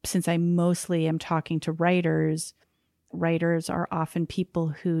 Since I mostly am talking to writers, writers are often people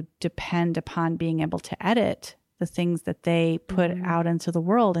who depend upon being able to edit the things that they put out into the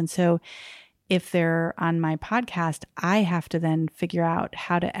world. And so if they're on my podcast, I have to then figure out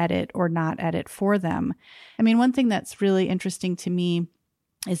how to edit or not edit for them. I mean, one thing that's really interesting to me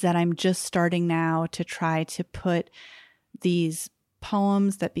is that I'm just starting now to try to put these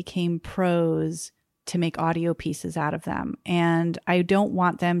poems that became prose to make audio pieces out of them. And I don't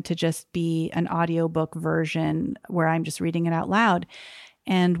want them to just be an audiobook version where I'm just reading it out loud.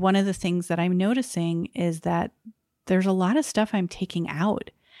 And one of the things that I'm noticing is that there's a lot of stuff I'm taking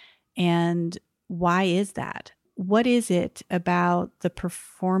out. And why is that? What is it about the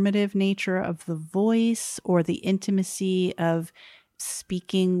performative nature of the voice or the intimacy of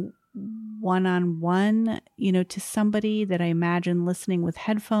speaking one-on-one, to somebody that I imagine listening with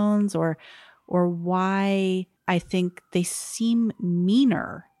headphones, or why I think they seem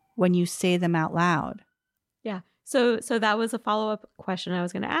meaner when you say them out loud? Yeah. So that was a follow-up question I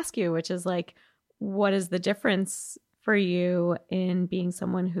was going to ask you, which is like, what is the difference for you in being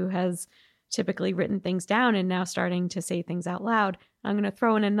someone who has typically written things down and now starting to say things out loud? I'm going to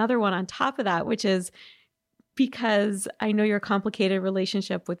throw in another one on top of that, which is because I know your complicated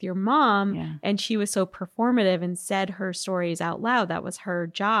relationship with your mom, and she was so performative and said her stories out loud. That was her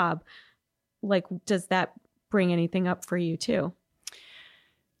job. Like, does that bring anything up for you too?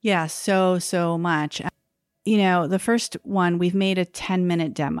 Yeah, so much. The first one, we've made a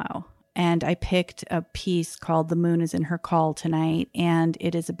 10-minute demo, and I picked a piece called The Moon is in Her Call Tonight, and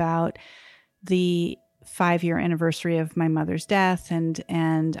it is about the 5-year anniversary of my mother's death. And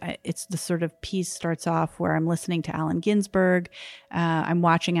it's the sort of piece starts off where I'm listening to Allen Ginsberg. I'm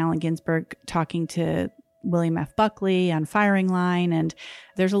watching Allen Ginsberg talking to William F. Buckley on Firing Line. And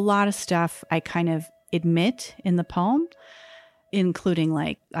there's a lot of stuff I kind of admit in the poem, including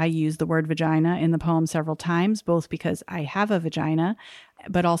like I use the word vagina in the poem several times, both because I have a vagina,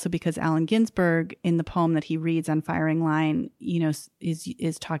 but also because Allen Ginsberg in the poem that he reads on Firing Line,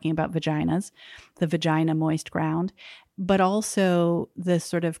 is talking about vaginas, the vagina moist ground. But also the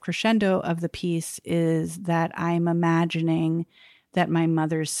sort of crescendo of the piece is that I'm imagining that my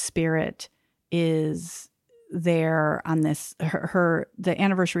mother's spirit is there on this, the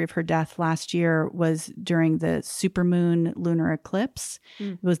anniversary of her death last year was during the supermoon lunar eclipse.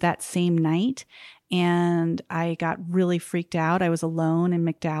 It was that same night. And I got really freaked out. I was alone in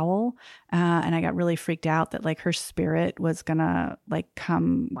McDowell. And I got really freaked out that like her spirit was gonna like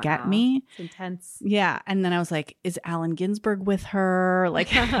come get me. It's intense. Yeah. And then I was like, is Allen Ginsberg with her?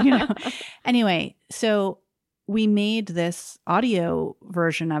 Like, Anyway, so we made this audio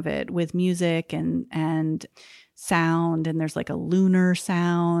version of it with music and sound, and there's like a lunar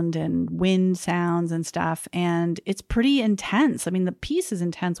sound and wind sounds and stuff. And it's pretty intense. I mean, the piece is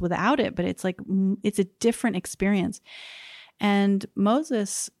intense without it, but it's like, it's a different experience. And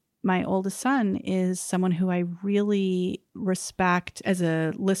Moses, my oldest son, is someone who I really respect as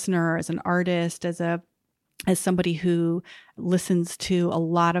a listener, as an artist, as somebody who listens to a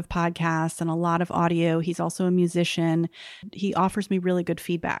lot of podcasts and a lot of audio. He's also a musician. He offers me really good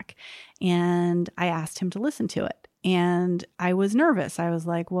feedback. And I asked him to listen to it. And I was nervous. I was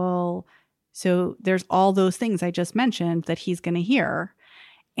like, well, so there's all those things I just mentioned that he's going to hear.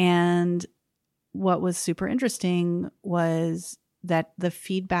 And what was super interesting was that the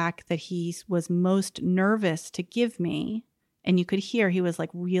feedback that he was most nervous to give me, and you could hear he was like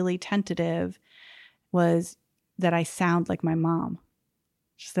really tentative, was that I sound like my mom.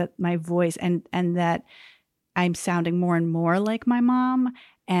 Just that my voice and that I'm sounding more and more like my mom.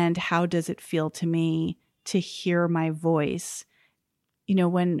 And how does it feel to me to hear my voice? You know,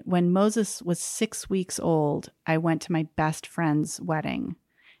 when Moses was 6 weeks old, I went to my best friend's wedding,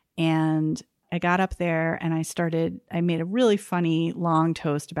 and I got up there and I made a really funny long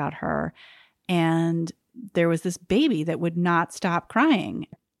toast about her. And there was this baby that would not stop crying.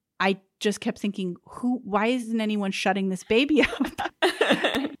 I just kept thinking, why isn't anyone shutting this baby up?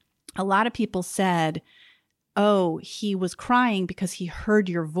 A lot of people said, oh, he was crying because he heard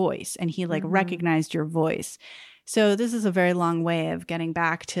your voice and he recognized your voice. So this is a very long way of getting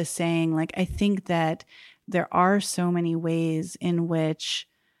back to saying, like, I think that there are so many ways in which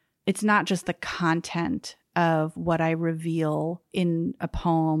it's not just the content of what I reveal in a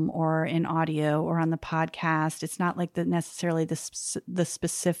poem or in audio or on the podcast. It's not like necessarily the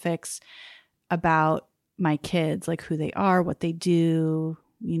specifics about my kids, like who they are, what they do,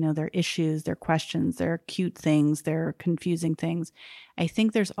 you know, their issues, their questions, their cute things, their confusing things. I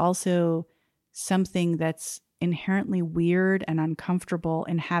think there's also something that's inherently weird and uncomfortable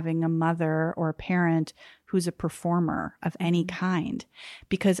in having a mother or a parent who's a performer of any kind,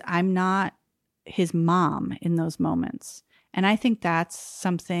 because I'm not his mom in those moments. And I think that's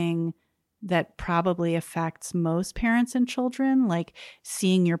something that probably affects most parents and children, like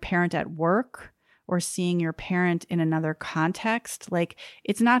seeing your parent at work or seeing your parent in another context. Like,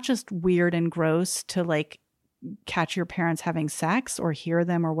 it's not just weird and gross to like catch your parents having sex or hear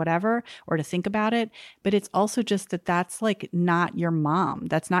them or whatever, or to think about it. But it's also just that that's like not your mom.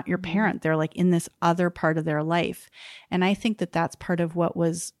 That's not your parent. They're like in this other part of their life. And I think that that's part of what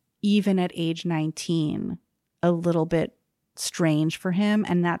was, even at age 19, a little bit strange for him.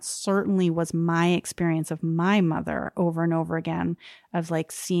 And that certainly was my experience of my mother over and over again, of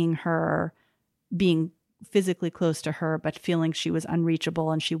like seeing her, being physically close to her, but feeling she was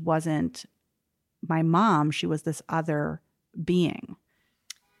unreachable and she wasn't my mom. She was this other being.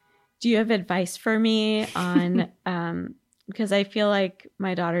 Do you have advice for me on, because I feel like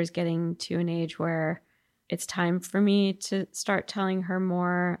my daughter's getting to an age where it's time for me to start telling her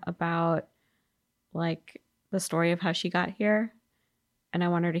more about like the story of how she got here. And I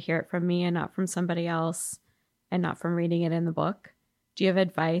want her to hear it from me and not from somebody else and not from reading it in the book. Do you have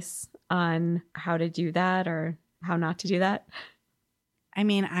advice on how to do that or how not to do that? I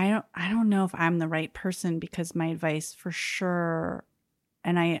mean, I don't know if I'm the right person, because my advice for sure,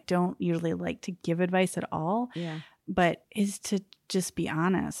 and I don't usually like to give advice at all, but is to just be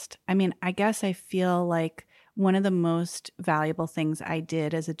honest. I mean, I guess I feel like one of the most valuable things I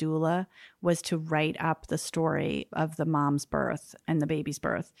did as a doula was to write up the story of the mom's birth and the baby's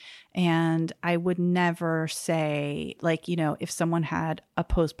birth. And I would never say, like, you know, if someone had a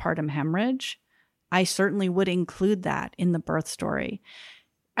postpartum hemorrhage, I certainly would include that in the birth story.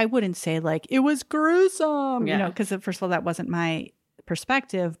 I wouldn't say like, it was gruesome, you know, because first of all, that wasn't my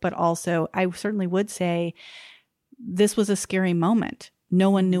perspective, but also I certainly would say this was a scary moment. No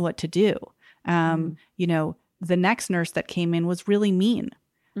one knew what to do. You know, the next nurse that came in was really mean.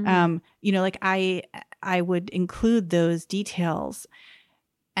 You know, like I would include those details.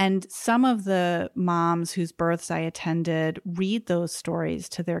 And some of the moms whose births I attended read those stories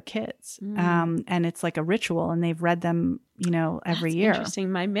to their kids. And it's like a ritual, and they've read them, you know, every year.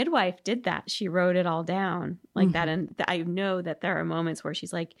 Interesting. My midwife did that. She wrote it all down like that. And I know that there are moments where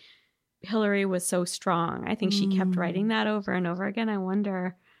she's like, Hillary was so strong. I think she kept writing that over and over again. I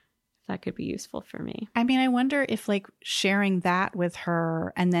wonder if that could be useful for me. I mean, I wonder if like sharing that with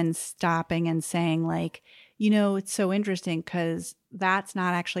her and then stopping and saying like, you know, it's so interesting because that's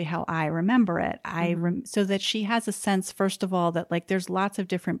not actually how I remember it. So that she has a sense, first of all, that like there's lots of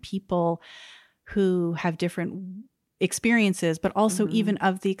different people who have different experiences, but also even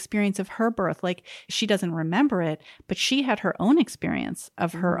of the experience of her birth. Like, she doesn't remember it, but she had her own experience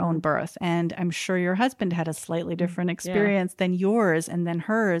of her own birth. And I'm sure your husband had a slightly different experience than yours and then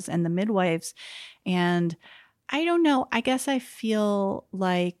hers and the midwives. And I don't know, I guess I feel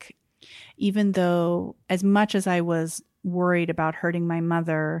like even though as much as I was worried about hurting my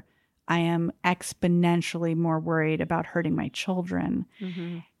mother, I am exponentially more worried about hurting my children.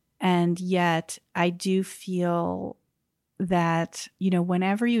 And yet I do feel that, you know,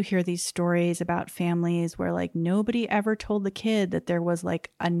 whenever you hear these stories about families where like nobody ever told the kid that there was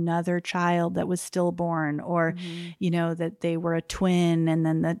like another child that was stillborn, or, you know, that they were a twin and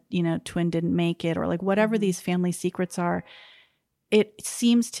then the, you know, twin didn't make it, or like whatever these family secrets are, it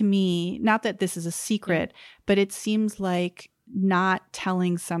seems to me, not that this is a secret, but it seems like not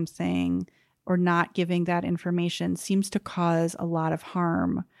telling something or not giving that information seems to cause a lot of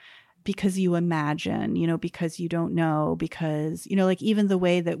harm because you imagine, because you don't know, because, like even the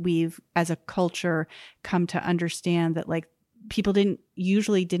way that we've as a culture come to understand that like people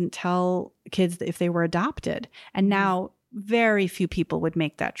usually didn't tell kids if they were adopted. And now very few people would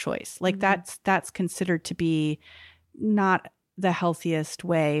make that choice. Like that's considered to be not the healthiest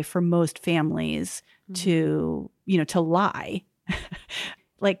way for most families to lie.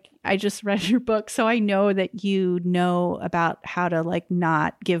 Like I just read your book, so I know that you know about how to like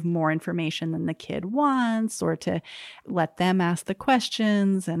not give more information than the kid wants, or to let them ask the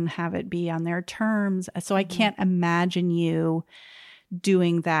questions and have it be on their terms. So I can't imagine you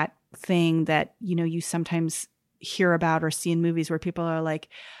doing that thing that, you sometimes hear about or see in movies where people are like,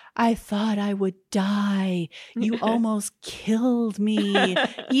 I thought I would die. You almost killed me.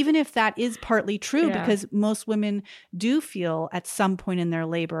 Even if that is partly true, because most women do feel at some point in their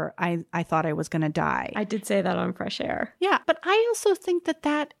labor, I thought I was going to die. I did say that on Fresh Air. Yeah. But I also think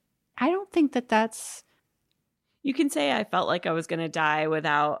I don't think that's. You can say I felt like I was going to die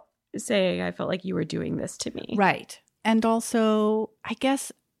without saying I felt like you were doing this to me. Right. And also, I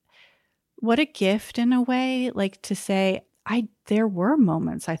guess, what a gift in a way, like to say, there were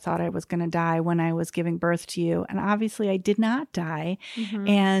moments I thought I was going to die when I was giving birth to you. And obviously I did not die.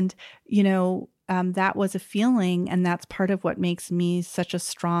 And, that was a feeling. And that's part of what makes me such a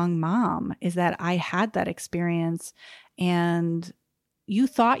strong mom, is that I had that experience. And you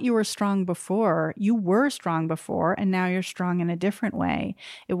thought you were strong before. You were strong before. And now you're strong in a different way.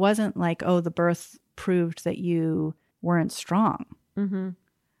 It wasn't like, oh, the birth proved that you weren't strong.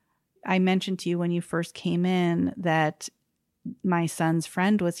 I mentioned to you when you first came in that my son's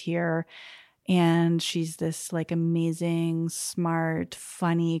friend was here, and she's this like amazing, smart,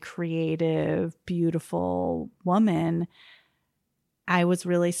 funny, creative, beautiful woman. I was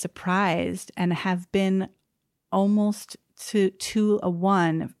really surprised and have been almost to a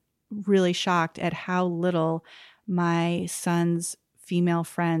one really shocked at how little my son's female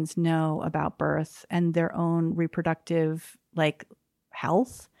friends know about birth and their own reproductive like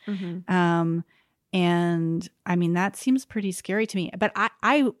health. And I mean, that seems pretty scary to me, but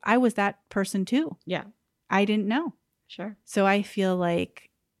I was that person too. Yeah. I didn't know. Sure. So I feel like,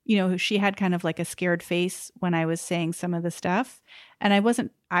 she had kind of like a scared face when I was saying some of the stuff, and I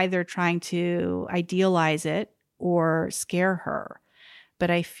wasn't either trying to idealize it or scare her, but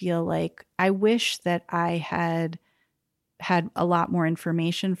I feel like I wish that I had a lot more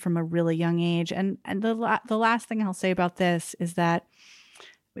information from a really young age. And the last thing I'll say about this is that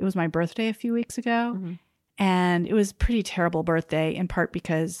it was my birthday a few weeks ago, and it was a pretty terrible birthday, in part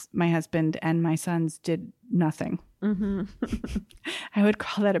because my husband and my sons did nothing. I would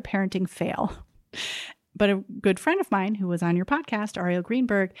call that a parenting fail. But a good friend of mine who was on your podcast, Ariel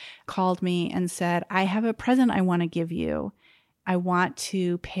Greenberg, called me and said, I have a present I want to give you. I want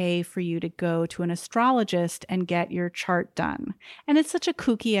to pay for you to go to an astrologist and get your chart done. And it's such a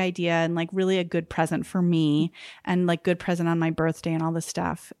kooky idea and like really a good present for me, and like good present on my birthday and all this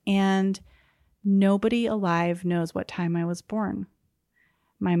stuff. And nobody alive knows what time I was born.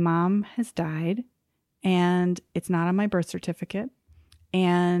 My mom has died, and it's not on my birth certificate,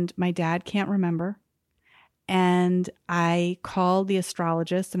 and my dad can't remember. And I called the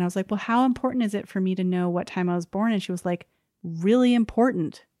astrologist and I was like, well, how important is it for me to know what time I was born? And she was like, really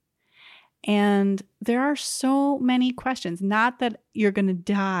important. And there are so many questions, not that you're going to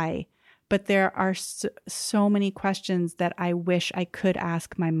die, but there are so many questions that I wish I could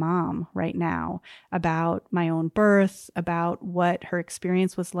ask my mom right now about my own birth, about what her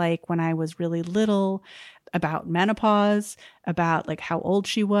experience was like when I was really little, about menopause, about like how old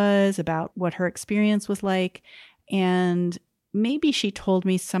she was, about what her experience was like. And maybe she told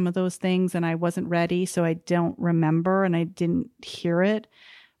me some of those things and I wasn't ready, so I don't remember and I didn't hear it.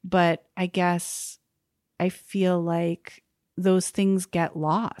 But I guess I feel like those things get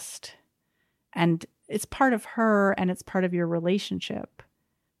lost. And it's part of her, and it's part of your relationship.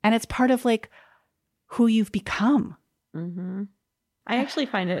 And it's part of like who you've become. I actually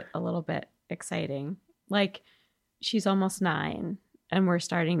find it a little bit exciting. Like, she's almost 9 and we're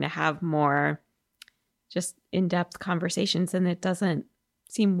starting to have more just in-depth conversations, and it doesn't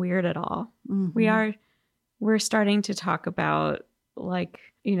seem weird at all. We're starting to talk about like,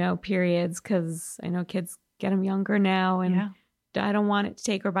 periods, because I know kids get them younger now, and I don't want it to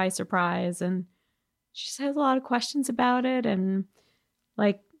take her by surprise. And she just has a lot of questions about it, and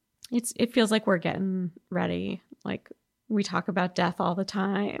like it feels like we're getting ready. Like, we talk about death all the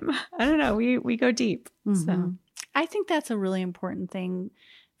time. I don't know. We go deep. So I think that's a really important thing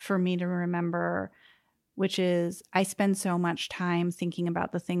for me to remember. which is I spend so much time thinking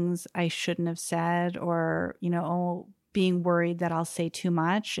about the things I shouldn't have said, or, being worried that I'll say too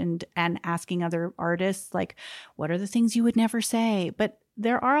much, and asking other artists, like, what are the things you would never say? But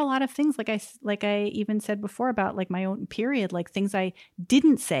there are a lot of things, like I even said before about like my own period, like things I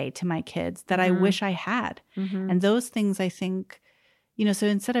didn't say to my kids that I wish I had. And those things, I think, so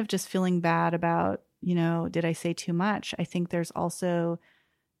instead of just feeling bad about, did I say too much? I think there's also,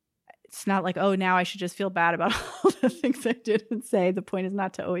 it's not like, oh, now I should just feel bad about all the things I didn't say. The point is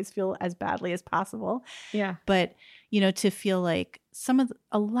not to always feel as badly as possible. Yeah. But, to feel like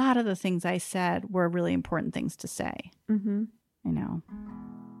a lot of the things I said were really important things to say.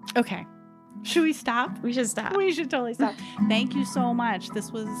 Okay. Should we stop? We should stop. We should totally stop. Thank you so much.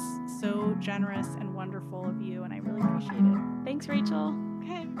 This was so generous and wonderful of you, and I really appreciate it. Thanks, Rachel.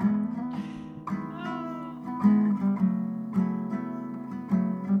 Okay.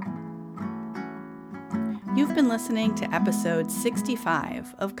 You've been listening to episode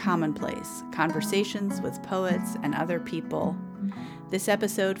 65 of Commonplace, Conversations with Poets and Other People. This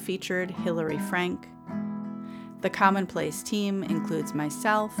episode featured Hilary Frank. The Commonplace team includes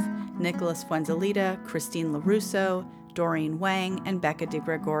myself, Nicholas Fuenzalida, Christine LaRusso, Doreen Wang, and Becca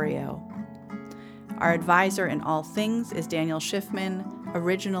DiGregorio. Our advisor in all things is Daniel Schiffman.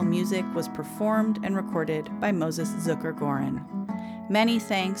 Original music was performed and recorded by Moses Zucker-Gorin. Many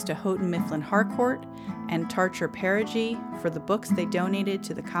thanks to Houghton Mifflin Harcourt and data-rte-preserve-empty for the books they donated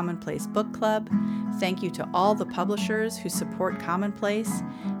to the Commonplace Book Club. Thank you to all the publishers who support Commonplace.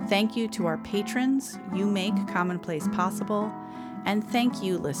 Thank you to our patrons. You make Commonplace possible. And thank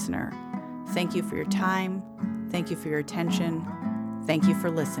you, listener. Thank you for your time. Thank you for your attention. Thank you for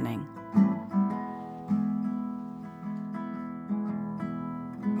listening.